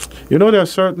 there are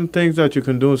certain things that you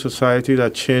can do in society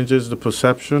that changes the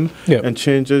perception and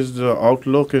changes the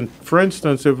outlook. And for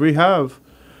instance, if we have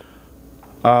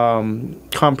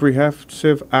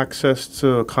comprehensive access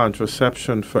to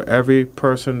contraception for every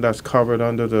person that's covered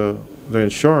under the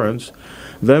insurance,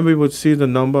 then we would see the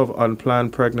number of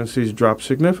unplanned pregnancies drop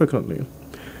significantly.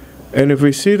 And if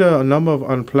we see the number of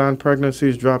unplanned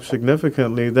pregnancies drop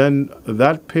significantly, then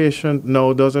that patient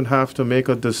now doesn't have to make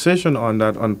a decision on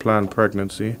that unplanned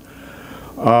pregnancy.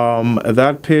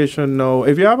 That patient now,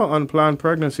 if you have an unplanned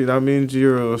pregnancy, that means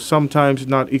you're sometimes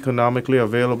not economically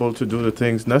available to do the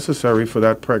things necessary for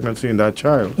that pregnancy and that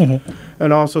child. Mm-hmm.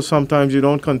 And also sometimes you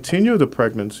don't continue the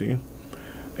pregnancy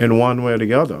in one way or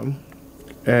the other.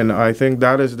 And I think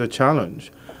that is the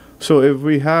challenge. So if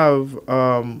we have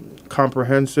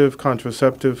comprehensive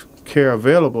contraceptive care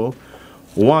available,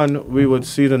 one, we would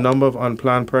see the number of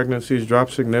unplanned pregnancies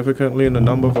drop significantly and the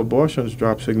number of abortions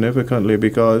drop significantly,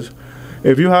 because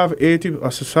if you have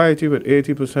a society with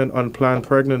 80% unplanned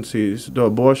pregnancies, the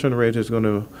abortion rate is going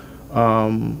to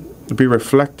be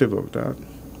reflective of that.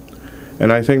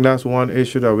 And I think that's one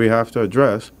issue that we have to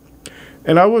address.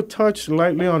 And I would touch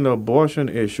lightly on the abortion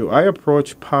issue. I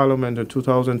approached Parliament in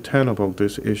 2010 about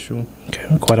this issue.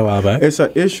 Okay, quite a while back. It's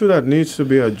an issue that needs to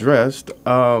be addressed,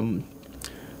 and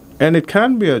it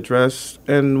can be addressed.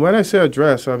 And when I say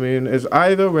address, I mean it's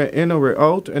either we're in or we're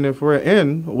out. And if we're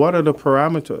in, what are the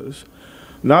parameters?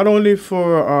 Not only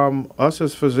for us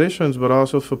as physicians, but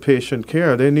also for patient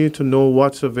care. They need to know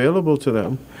what's available to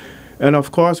them. And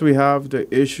of course, we have the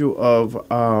issue of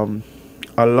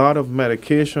a lot of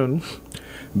medication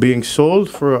being sold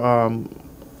for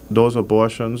those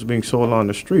abortions, being sold on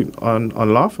the street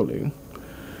unlawfully.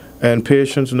 And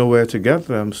patients know where to get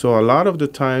them. So a lot of the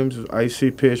times I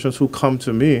see patients who come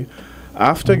to me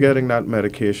after getting that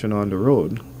medication on the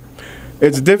road.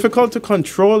 It's difficult to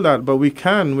control that, but we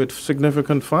can with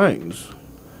significant fines.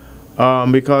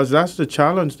 Because that's the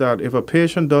challenge, that if a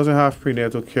patient doesn't have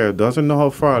prenatal care, doesn't know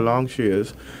how far along she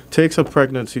is, takes a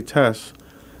pregnancy test,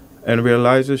 and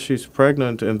realizes she's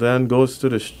pregnant, and then goes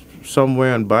to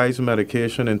somewhere and buys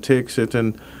medication and takes it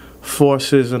and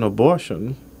forces an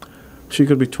abortion, she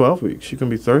could be 12 weeks, she can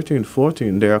be 13,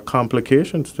 14. There are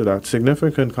complications to that,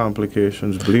 significant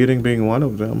complications, bleeding being one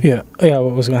of them. Yeah. I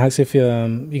was going to ask if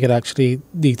you could actually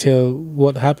detail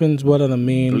what happens, what are the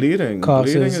main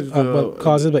causes, what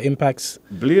causes the impacts.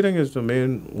 Bleeding is the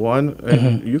main one,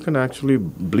 and you can actually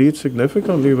bleed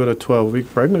significantly with a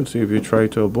 12-week pregnancy if you try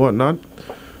to abort.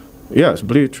 Yes,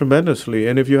 bleed tremendously.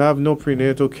 And if you have no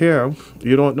prenatal care,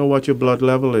 you don't know what your blood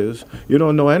level is. You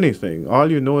don't know anything.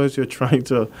 All you know is you're trying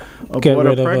to abort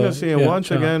a pregnancy. And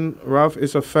once again, Ralph,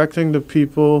 it's affecting the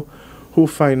people who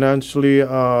financially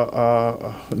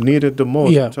need it the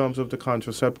most in terms of the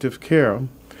contraceptive care.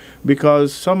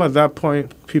 Because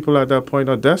people at that point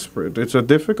are desperate. It's a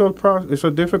difficult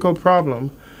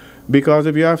problem. Because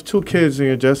if you have 2 kids and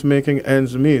you're just making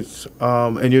ends meet,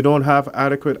 and you don't have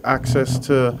adequate access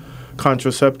to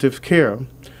contraceptive care,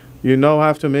 you now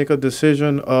have to make a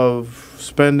decision of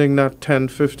spending that $10,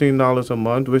 $15 a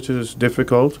month, which is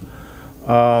difficult,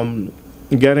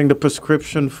 getting the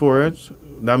prescription for it.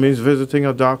 That means visiting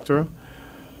a doctor.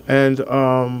 And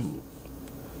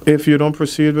if you don't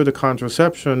proceed with the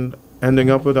contraception,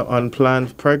 ending up with an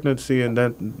unplanned pregnancy, and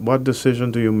then what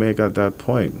decision do you make at that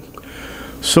point?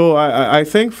 So I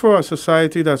think for a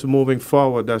society that's moving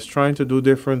forward, that's trying to do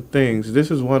different things, this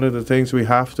is one of the things we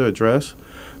have to address,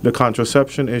 the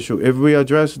contraception issue. If we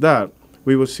address that,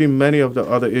 we will see many of the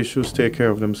other issues take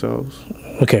care of themselves.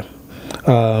 Okay.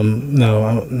 No,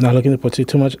 I'm not looking to put you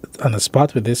too much on the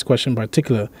spot with this question in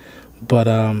particular, but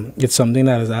it's something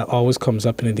that always comes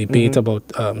up in a debate about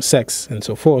sex and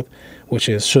so forth, which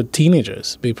is, should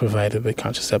teenagers be provided with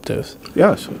contraceptives?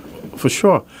 Yes, for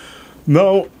sure.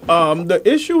 No, the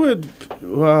issue with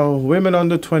women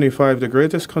under 25, the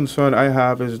greatest concern I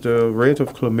have is the rate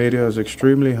of chlamydia is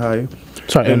extremely high.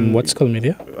 Sorry, and what's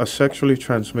chlamydia? A sexually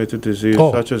transmitted disease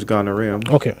such as gonorrhea.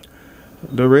 Okay.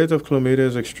 The rate of chlamydia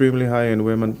is extremely high in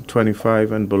women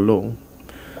 25 and below.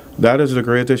 That is the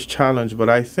greatest challenge, but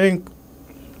I think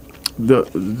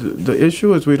the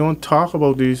issue is we don't talk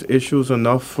about these issues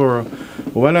enough.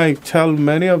 When I tell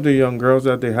many of the young girls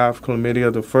that they have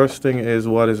chlamydia, the first thing is,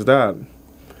 what is that?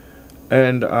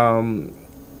 And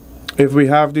if we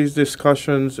have these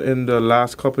discussions in the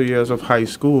last couple of years of high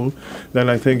school, then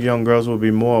I think young girls will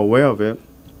be more aware of it,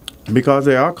 because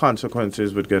there are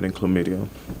consequences with getting chlamydia: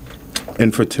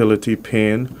 infertility,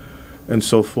 pain, and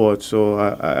so forth. So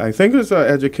I think it's an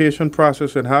education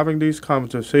process, and having these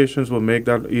conversations will make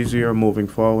that easier moving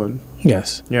forward.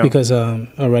 Yes, because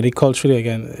already culturally,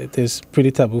 again, it is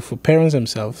pretty taboo for parents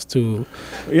themselves to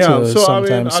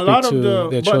sometimes speak to their children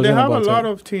about it. But they have a lot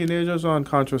of teenagers on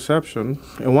contraception.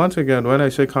 And once again, when I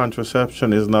say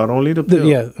contraception, is not only the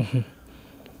pill.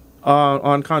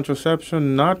 On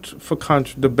contraception, not for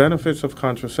the benefits of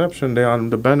contraception, they are on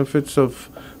the benefits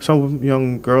of, some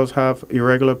young girls have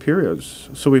irregular periods,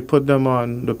 so we put them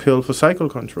on the pill for cycle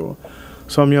control.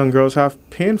 Some young girls have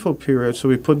painful periods, so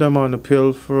we put them on the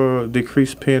pill for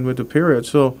decreased pain with the period.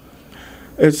 So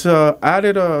it's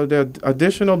added the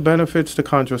additional benefits to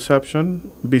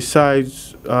contraception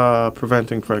besides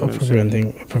preventing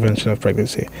pregnancy. Prevention of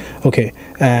pregnancy. Okay,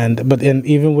 but then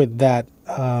even with that,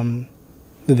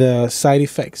 the side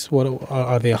effects, what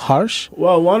are they harsh?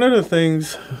 Well, one of the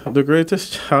things, the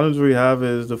greatest challenge we have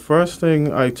is, the first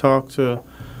thing I talk to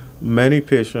many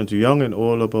patients, young and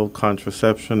old, about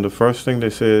contraception, the first thing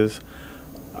they say is,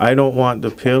 I don't want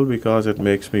the pill because it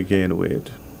makes me gain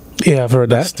weight. Yeah, I've heard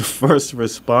that. That's the first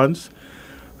response.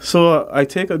 So I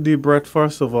take a deep breath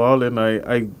first of all, and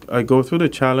I go through the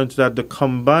challenge that the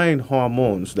combined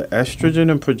hormones, the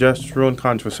estrogen and progesterone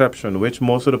contraception, which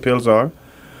most of the pills are,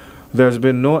 there's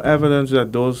been no evidence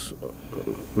that those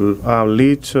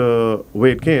lead to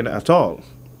weight gain at all.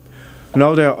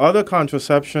 Now, there are other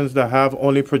contraceptions that have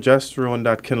only progesterone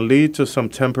that can lead to some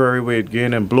temporary weight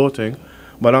gain and bloating,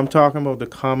 but I'm talking about the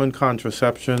common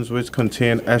contraceptions which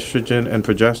contain estrogen and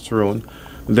progesterone.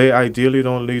 They ideally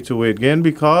don't lead to weight gain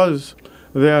because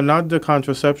they are not the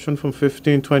contraception from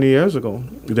 15, 20 years ago.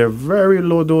 They're very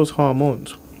low dose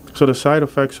hormones, so the side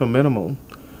effects are minimal.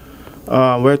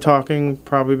 We're talking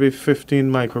probably 15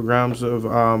 micrograms of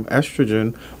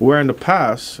estrogen, where in the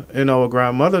past, in our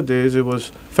grandmother days, it was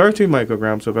 30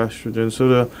 micrograms of estrogen.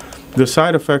 So the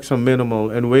side effects are minimal,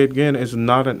 and weight gain is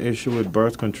not an issue with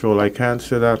birth control. I can't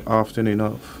say that often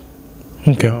enough.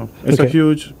 Okay. It's a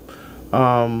huge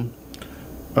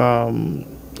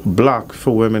block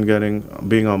for women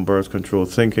being on birth control,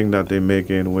 thinking that they may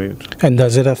gain weight. And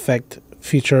does it affect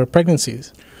future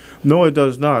pregnancies? No, it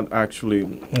does not, actually.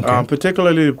 Okay.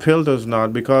 Particularly the pill does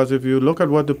not, because if you look at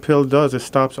what the pill does, it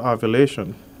stops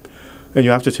ovulation. And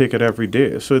you have to take it every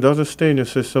day. So it doesn't stay in your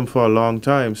system for a long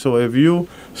time. So if you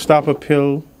stop a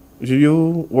pill,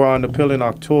 you were on the pill in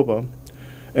October,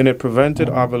 and it prevented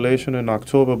ovulation in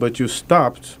October, but you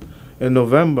stopped in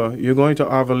November, you're going to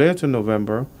ovulate in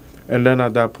November, and then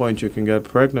at that point you can get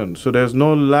pregnant. So there's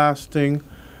no lasting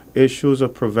issues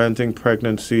of preventing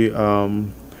pregnancy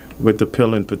with the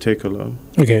pill in particular.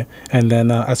 Okay. And then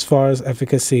as far as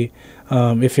efficacy,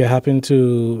 if you happen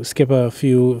to skip a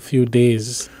few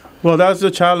days. Well, that's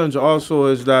the challenge also,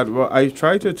 is that I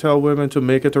try to tell women to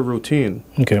make it a routine.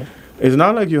 Okay. It's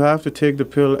not like you have to take the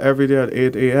pill every day at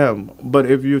 8 a.m., but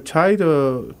if you tie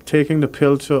taking the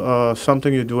pill to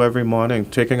something you do every morning,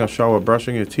 taking a shower,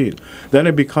 brushing your teeth, then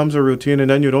it becomes a routine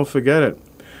and then you don't forget it.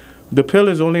 The pill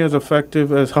is only as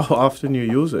effective as how often you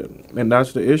use it, and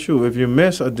that's the issue. If you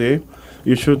miss a day,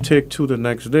 you should take 2 the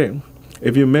next day.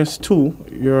 If you miss 2,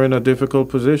 you're in a difficult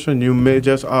position. You may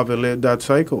just ovulate that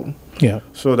cycle. Yeah.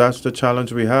 So that's the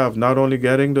challenge we have, not only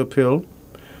getting the pill,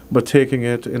 but taking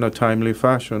it in a timely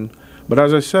fashion. But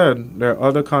as I said, there are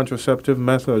other contraceptive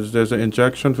methods. There's an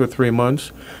injection for 3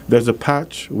 months. There's a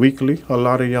patch weekly. A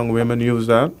lot of young women use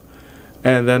that.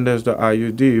 And then there's the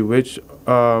IUD, which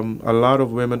a lot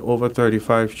of women over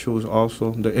 35 choose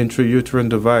also, the intrauterine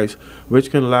device, which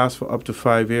can last for up to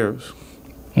 5 years.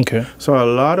 Okay. So a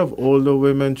lot of older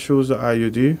women choose the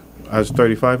IUD as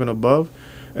 35 and above,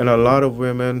 and a lot of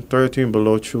women 13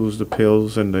 below choose the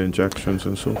pills and the injections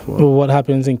and so forth. Well, what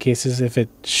happens in cases if it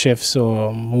shifts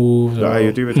or moves? The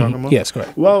IUD we're talking about? Yes,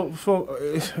 correct. Well,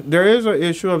 there is an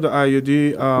issue of the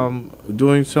IUD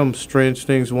doing some strange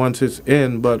things once it's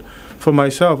in, but for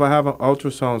myself, I have an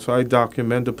ultrasound, so I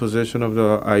document the position of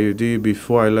the IUD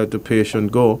before I let the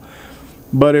patient go.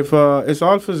 But if it's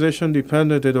all physician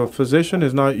dependent, if a physician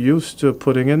is not used to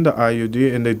putting in the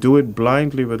IUD and they do it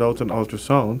blindly without an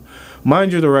ultrasound,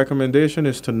 mind you, the recommendation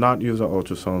is to not use an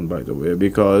ultrasound, by the way,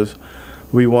 because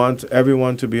we want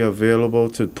everyone to be available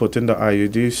to put in the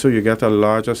IUD, so you get a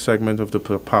larger segment of the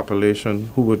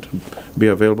population who would be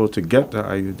available to get the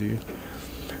IUD.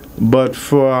 But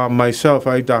for myself,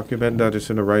 I document that it's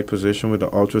in the right position with the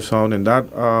ultrasound, and that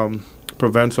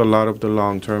prevents a lot of the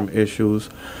long-term issues.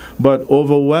 But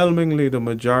overwhelmingly, the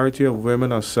majority of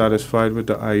women are satisfied with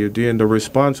the IUD, and the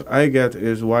response I get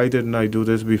is, why didn't I do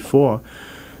this before?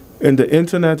 And the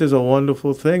internet is a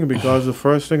wonderful thing, because the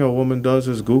first thing a woman does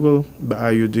is Google the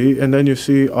IUD, and then you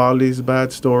see all these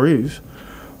bad stories.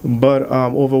 But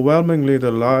overwhelmingly,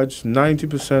 the large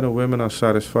 90% of women are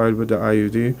satisfied with the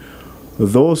IUD.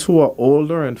 Those who are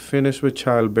older and finished with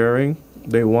childbearing,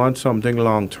 they want something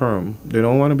long-term. They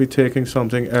don't want to be taking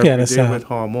something every day with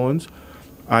hormones.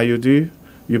 IUD,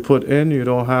 you put in, you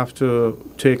don't have to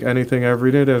take anything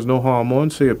every day. There's no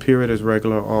hormones, so your period is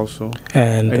regular also.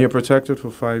 And you're protected for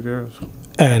 5 years.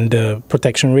 And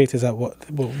protection rate, is that what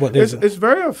is it? It's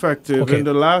very effective. Okay. In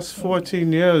the last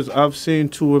 14 years, I've seen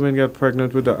 2 women get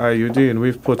pregnant with the IUD, and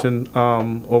we've put in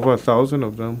over 1,000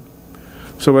 of them.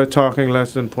 So we're talking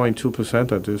less than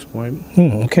 0.2% at this point.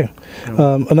 Okay.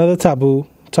 Yeah. Another taboo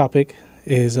topic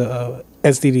is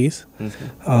STDs.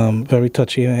 Mm-hmm. Very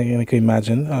touchy, I can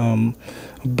imagine.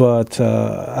 But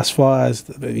as far as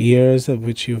the years of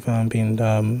which you've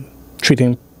been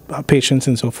treating patients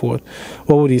and so forth,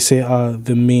 what would you say are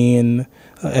the main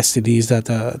STDs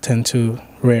that tend to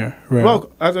rare?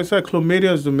 Well, as I said,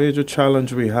 chlamydia is the major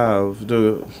challenge we have.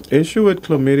 The issue with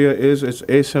chlamydia is it's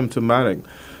asymptomatic.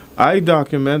 I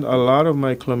document a lot of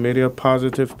my chlamydia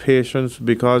positive patients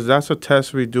because that's a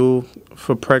test we do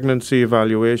for pregnancy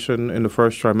evaluation in the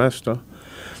first trimester.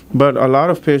 But a lot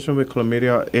of patients with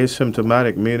chlamydia are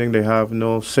asymptomatic, meaning they have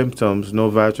no symptoms, no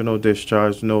vaginal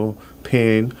discharge, no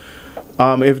pain.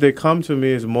 If they come to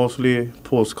me, it's mostly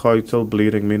postcoital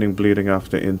bleeding, meaning bleeding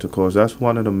after intercourse. That's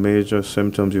one of the major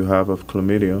symptoms you have of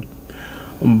chlamydia.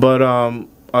 But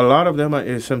a lot of them are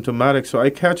asymptomatic. So I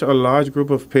catch a large group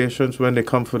of patients when they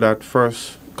come for that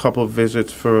first couple of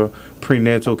visits for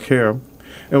prenatal care.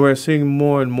 And we're seeing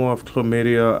more and more of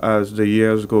chlamydia as the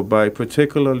years go by,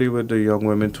 particularly with the young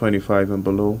women 25 and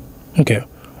below. Okay.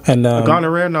 And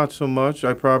gonorrhea, not so much.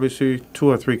 I probably see 2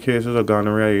 or 3 cases of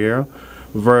gonorrhea a year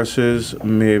versus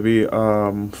maybe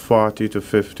 40 to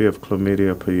 50 of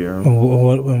chlamydia per year.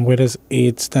 Where does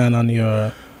AIDS stand on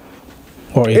your,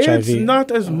 or HIV? It's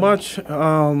not as much,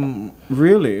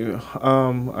 really.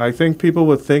 I think people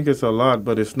would think it's a lot,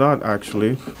 but it's not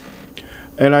actually.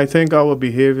 And I think our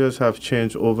behaviors have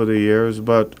changed over the years,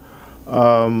 but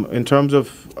in terms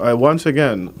of, once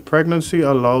again, pregnancy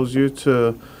allows you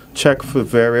to check for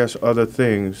various other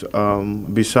things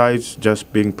besides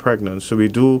just being pregnant. So we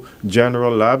do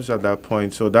general labs at that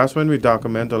point. So that's when we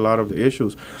document a lot of the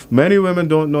issues. Many women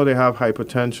don't know they have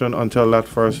hypertension until that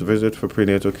first visit for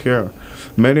prenatal care.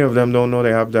 Many of them don't know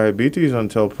they have diabetes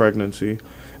until pregnancy.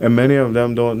 And many of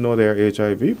them don't know they're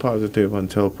HIV positive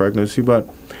until pregnancy. But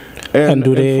in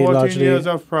 14 years,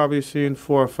 I've probably seen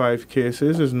 4 or 5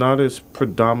 cases. It's not as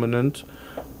predominant,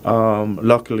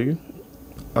 luckily.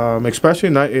 Especially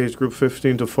in that age group,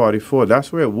 15 to 44.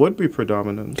 That's where it would be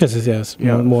predominant. Because it's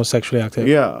more sexually active.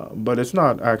 Yeah, but it's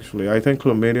not actually. I think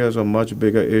chlamydia is a much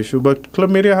bigger issue. But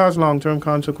chlamydia has long-term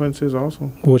consequences also.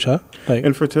 Which are? Like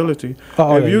infertility.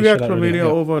 If you get chlamydia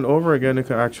over and over again, it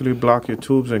can actually block your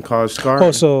tubes and cause scarring.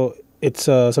 Oh, so it's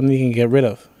something you can get rid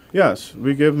of? Yes,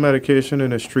 we give medication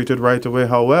and it's treated right away.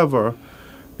 However,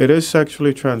 it is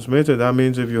sexually transmitted. That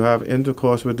means if you have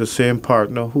intercourse with the same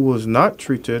partner who was not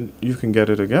treated, you can get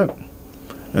it again.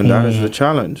 And that is the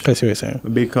challenge. I see what you're saying.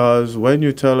 Because when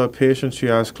you tell a patient she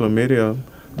has chlamydia,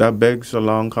 that begs a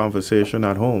long conversation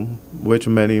at home, which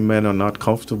many men are not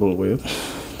comfortable with.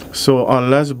 So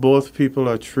unless both people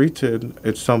are treated,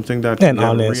 it's something that can get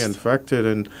reinfected,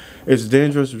 and it's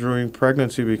dangerous during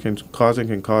pregnancy because it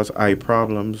can cause eye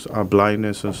problems,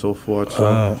 blindness, and so forth.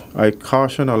 So I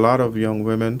caution a lot of young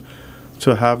women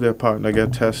to have their partner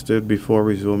get tested before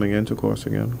resuming intercourse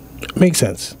again. Makes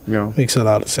sense. Yeah, makes a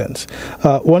lot of sense.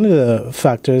 One of the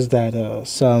factors that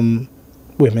some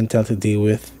women tend to deal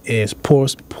with is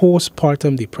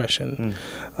postpartum depression.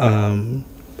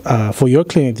 For your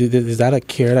clinic, is that a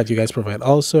care that you guys provide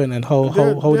also? And then how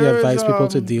do you advise people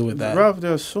to deal with that? Ralph,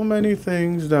 there are so many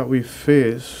things that we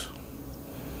face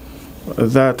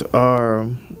that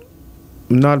are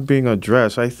not being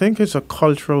addressed. I think it's a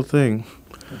cultural thing.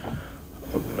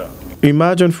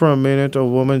 Imagine for a minute a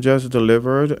woman just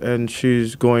delivered and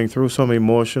she's going through some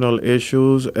emotional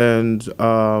issues and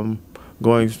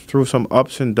going through some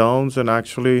ups and downs and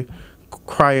actually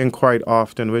crying quite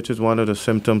often, which is one of the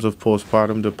symptoms of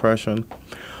postpartum depression.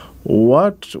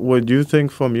 What would you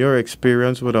think from your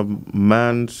experience would a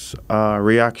man's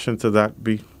reaction to that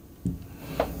be?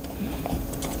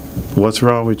 What's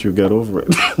wrong with you? Get over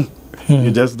it.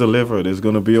 You just delivered. It's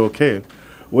going to be okay.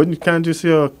 Can't you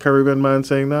see a Caribbean man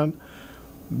saying that?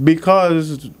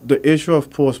 Because the issue of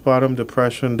postpartum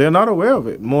depression, they're not aware of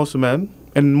it. Most men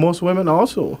and most women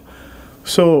also.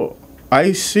 So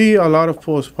I see a lot of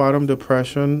postpartum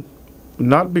depression,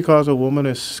 not because a woman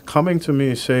is coming to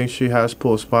me saying she has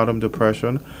postpartum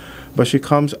depression, but she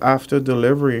comes after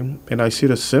delivery, and I see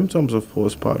the symptoms of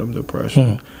postpartum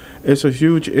depression. It's a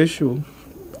huge issue,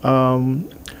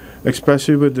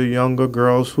 especially with the younger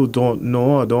girls who don't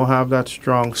know or don't have that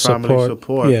strong family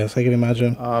support. Yes, I can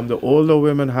imagine. The older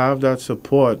women have that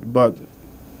support, but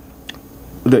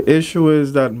the issue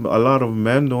is that a lot of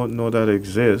men don't know that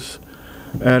exists.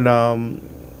 And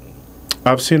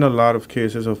I've seen a lot of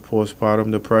cases of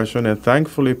postpartum depression, and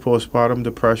thankfully postpartum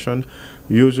depression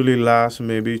usually lasts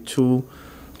maybe 2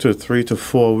 to 3 to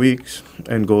 4 weeks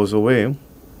and goes away.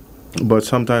 But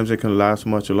sometimes it can last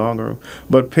much longer.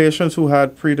 But patients who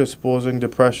had predisposing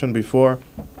depression before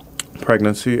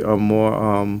pregnancy are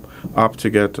more apt to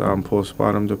get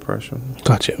postpartum depression.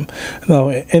 Gotcha. Now,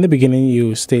 in the beginning,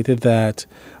 you stated that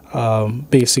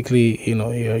basically,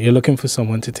 you're looking for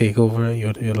someone to take over.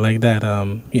 You're like that,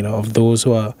 of those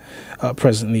who are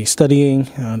presently studying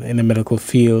in the medical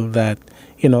field, that,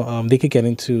 they could get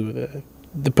into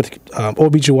the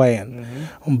OBGYN.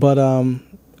 But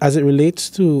as it relates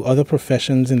to other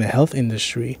professions in the health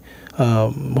industry,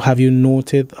 have you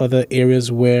noted other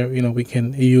areas where, we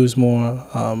can use more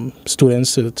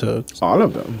students to... All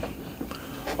of them.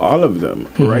 All of them.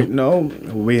 Right now,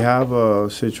 we have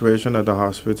a situation at the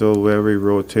hospital where we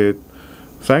rotate.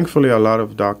 Thankfully, a lot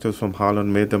of doctors from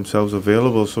Holland made themselves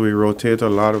available, so we rotate a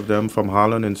lot of them from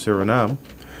Holland and Suriname.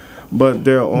 But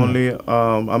they're only,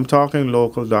 I'm talking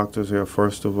local doctors here,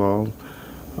 first of all.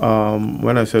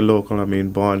 When I say local, I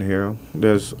mean born here.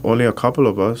 There's only a couple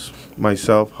of us,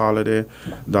 myself, Holiday,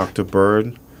 Dr.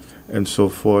 Bird, and so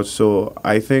forth. So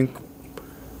I think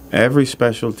every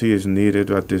specialty is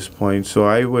needed at this point. So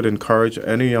I would encourage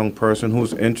any young person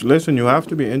who's listen, you have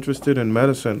to be interested in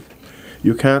medicine.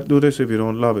 You can't do this if you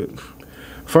don't love it.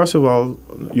 First of all,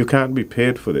 you can't be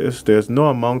paid for this. There's no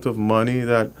amount of money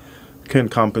that can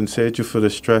compensate you for the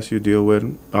stress you deal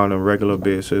with on a regular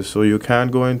basis. So you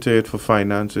can't go into it for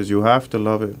finances. You have to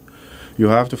love it. You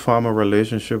have to form a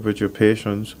relationship with your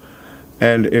patients.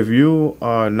 And if you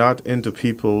are not into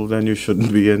people, then you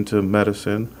shouldn't be into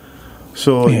medicine.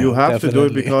 So you have to do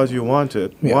it because you want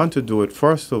it. Want to do it,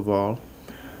 first of all.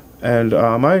 And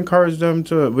I encourage them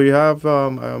to, we have,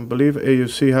 I believe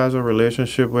AUC has a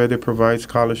relationship where they provide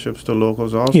scholarships to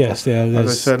locals also. Yes, yeah.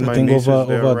 As I said, my niece is there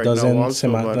over right a dozen now also.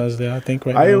 Samantha's there, I think,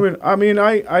 right now. I mean,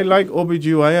 I like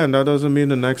OBGYN. That doesn't mean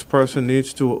the next person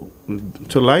needs to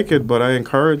like it, but I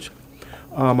encourage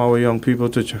our young people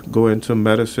to go into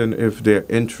medicine if they're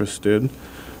interested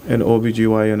in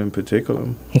OBGYN in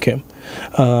particular. Okay.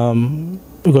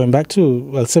 Going back to,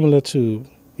 well, similar to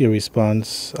your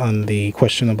response on the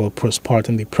question about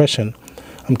postpartum depression,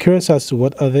 I'm curious as to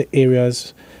what other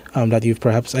areas that you've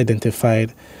perhaps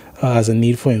identified as a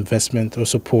need for investment or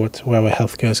support where our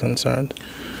healthcare is concerned.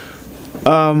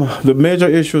 The major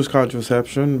issue is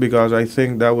contraception, because I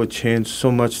think that would change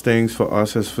so much things for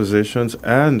us as physicians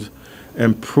and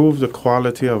improve the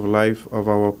quality of life of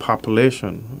our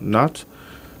population, not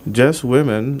just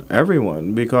women,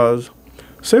 everyone. Because,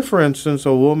 say for instance,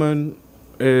 a woman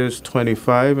is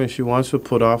 25 and she wants to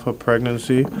put off her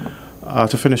pregnancy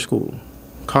to finish school,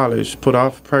 college, put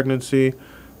off pregnancy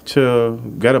to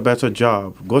get a better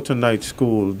job, go to night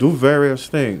school, do various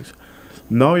things.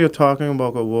 Now you're talking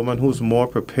about a woman who's more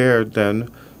prepared than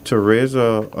to raise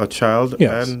a child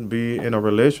and be in a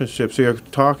relationship. So you're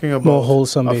talking about more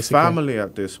wholesome, a basically. family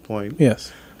at this point.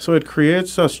 Yes. So it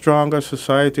creates a stronger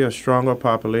society, a stronger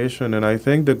population. And I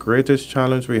think the greatest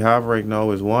challenge we have right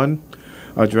now is, one,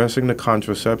 addressing the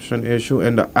contraception issue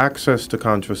and the access to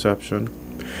contraception.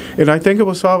 And I think it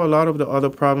will solve a lot of the other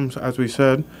problems. As we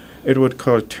said, it would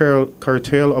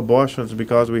curtail abortions,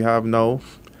 because we have now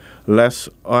less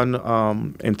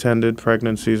unintended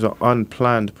pregnancies or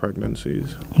unplanned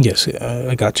pregnancies. Yes,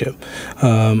 I got you.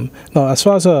 Now, as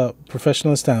far as a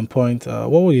professional standpoint, what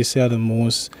would you say are the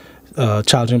most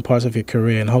challenging parts of your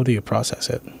career, and how do you process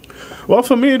it? Well,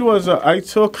 for me, it was I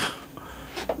took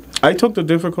the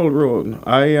difficult road.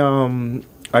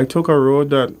 I took a road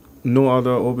that no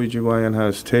other OBGYN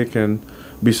has taken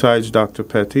besides Dr.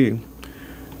 Petty,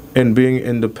 in being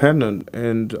independent.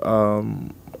 And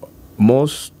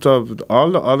most of all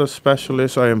the other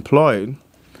specialists are employed.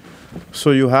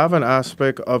 So you have an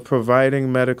aspect of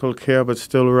providing medical care but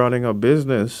still running a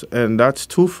business, and that's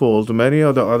twofold. Many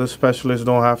of the other specialists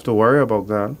don't have to worry about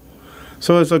that.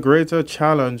 So it's a greater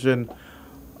challenge, and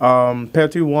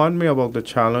Petty warned me about the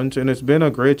challenge, and it's been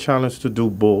a great challenge to do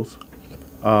both.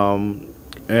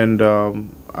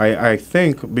 I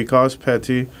think because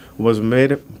Petty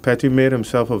made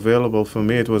himself available for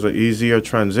me, it was an easier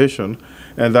transition.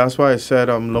 And that's why I said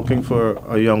I'm looking for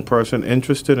a young person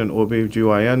interested in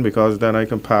OBGYN, because then I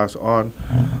can pass on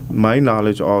my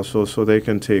knowledge also, so they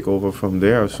can take over from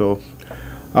there. So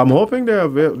I'm hoping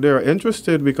they're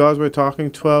interested, because we're talking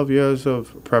 12 years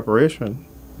of preparation.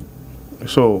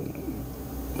 So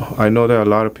I know there are a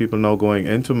lot of people now going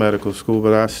into medical school,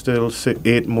 but that's still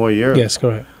 8 more years. Yes,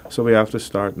 correct. So we have to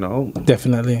start now.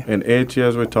 Definitely. In 8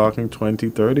 years, we're talking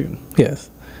 2030. Yes.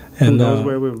 And And who knows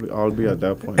where we'll all be at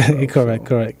that point.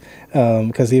 correct.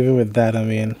 Because even with that, I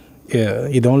mean, yeah,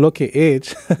 you don't look your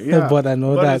age, but I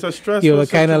know that you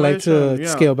kind of like to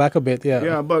scale back a bit.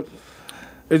 Yeah, but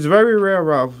it's very rare,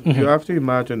 Ralph. You have to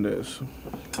imagine this.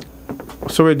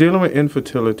 So we're dealing with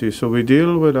infertility. So we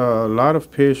deal with a lot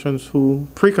of patients who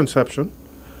preconception.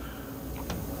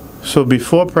 So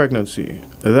before pregnancy,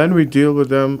 then we deal with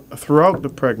them throughout the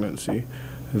pregnancy.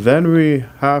 Then we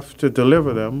have to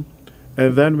deliver them,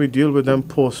 and then we deal with them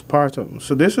postpartum.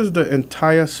 So this is the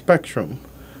entire spectrum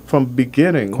from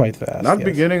beginning, quite fast, not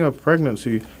beginning of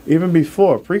pregnancy, even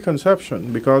before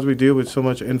preconception, because we deal with so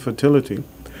much infertility.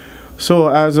 So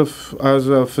as a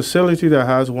facility that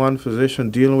has one physician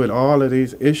dealing with all of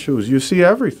these issues, you see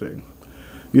everything.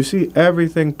 You see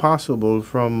everything possible,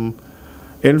 from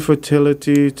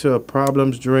infertility to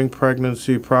problems during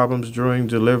pregnancy, problems during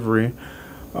delivery.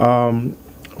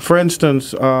 For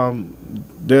instance,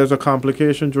 there's a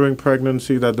complication during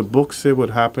pregnancy that the books say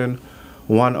would happen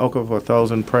 1 out of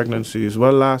 1,000 pregnancies.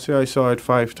 Well, last year I saw it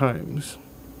 5 times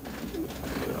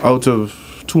out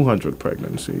of 200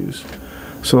 pregnancies.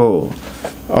 So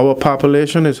our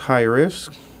population is high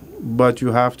risk, but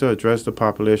you have to address the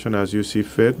population as you see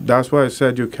fit. That's why I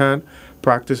said you can't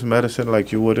practice medicine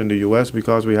like you would in the U.S.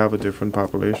 because we have a different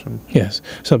population. Yes.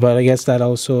 So, but I guess that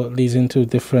also leads into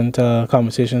different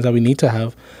conversations that we need to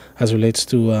have as relates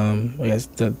to, I guess,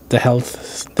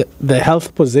 the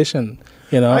health position.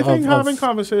 I think having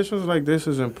conversations like this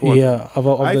is important. Yeah, of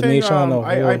the nation.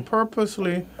 I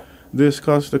purposely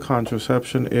discussed the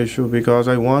contraception issue because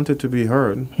I want it to be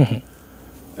heard.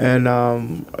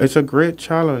 And it's a great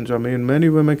challenge. I mean, many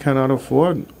women cannot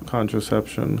afford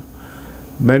contraception.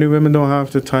 Many women don't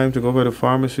have the time to go to the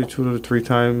pharmacy 2 to 3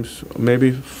 times,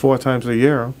 maybe 4 times a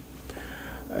year.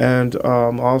 And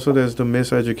also there's the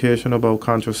miseducation about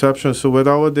contraception. So with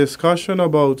our discussion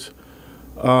about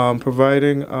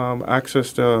providing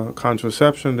access to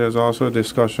contraception, there's also a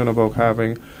discussion about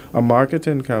having a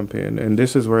marketing campaign. And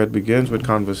this is where it begins with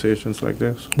conversations like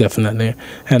this. Definitely.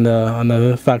 And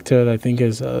another factor that I think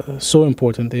is so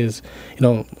important is,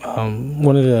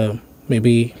 one of the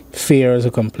maybe fears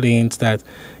or complaints that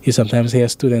you sometimes hear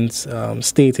students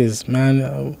state is,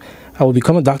 man, I will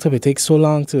become a doctor if it takes so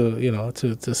long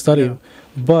to study. Yeah.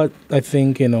 But I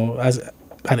think, as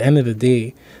at the end of the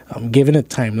day, given the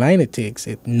timeline it takes,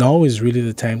 now is really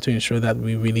the time to ensure that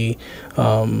we really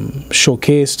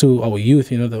showcase to our youth,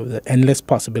 the endless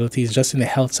possibilities just in the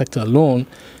health sector alone.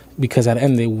 Because at the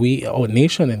end of the day, our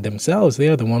nation and themselves, they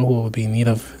are the one who will be in need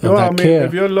of that care.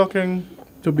 If you're looking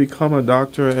to become a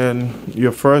doctor and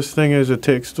your first thing is it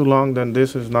takes too long, then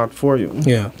this is not for you.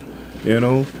 Yeah.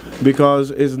 Because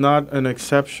it's not an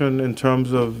exception in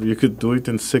terms of you could do it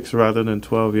in 6 rather than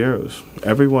 12 years.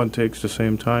 Everyone takes the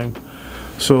same time.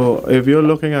 So if you're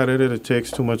looking at it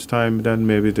takes too much time, then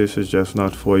maybe this is just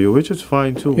not for you, which is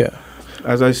fine too. Yeah.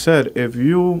 As I said, if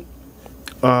you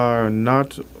are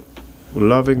not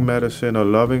loving medicine or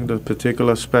loving the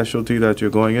particular specialty that you're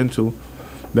going into,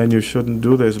 then you shouldn't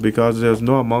do this because there's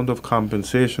no amount of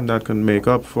compensation that can make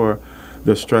up for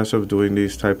the stress of doing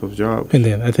these type of jobs. And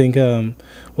then I think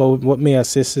what may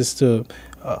assist is to,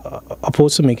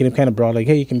 opposed to making it kind of broad, like,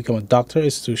 hey, you can become a doctor,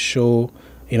 is to show,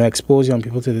 expose young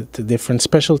people to different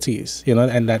specialties,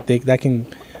 and that can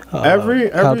every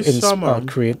help summer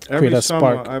create a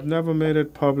spark. I've never made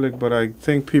it public, but I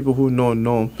think people who know.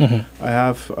 Mm-hmm. I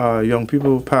have young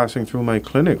people passing through my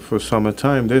clinic for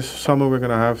summertime. This summer we're going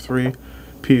to have 3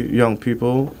 young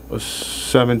people,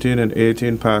 17 and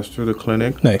 18, pass through the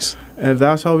clinic. Nice. And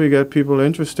that's how we get people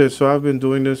interested. So I've been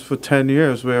doing this for 10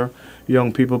 years where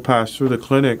young people pass through the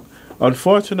clinic.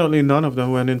 Unfortunately, none of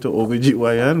them went into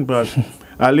OBGYN, but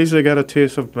at least they get a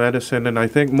taste of medicine. And I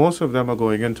think most of them are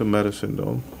going into medicine,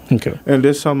 though. Okay. And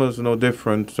this summer is no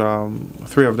different.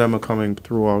 3 of them are coming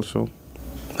through also.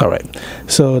 All right.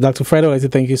 So, Dr. Friday, I'd like to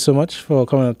thank you so much for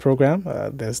coming on the program.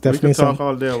 There's definitely we can talk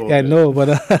all day about I know, but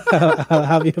I'll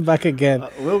have you back again.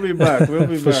 We'll be back. We'll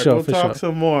be back. Sure, we'll talk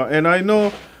some more. And I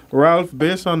know, Ralph,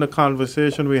 based on the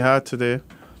conversation we had today,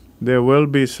 there will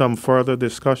be some further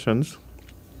discussions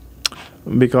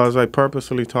because I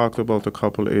purposely talked about a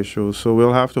couple of issues. So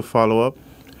we'll have to follow up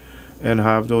and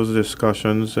have those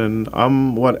discussions. And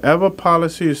whatever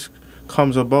policies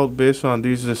comes about based on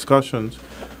these discussions,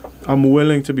 I'm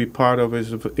willing to be part of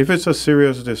it. If it's a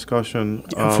serious discussion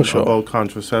about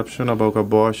contraception, about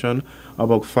abortion,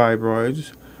 about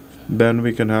fibroids, then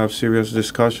we can have serious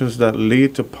discussions that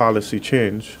lead to policy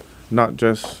change, not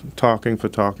just talking for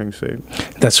talking's sake.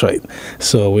 That's right.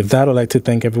 So with that, I'd like to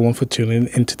thank everyone for tuning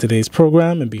into today's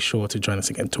program and be sure to join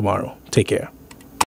us again tomorrow. Take care.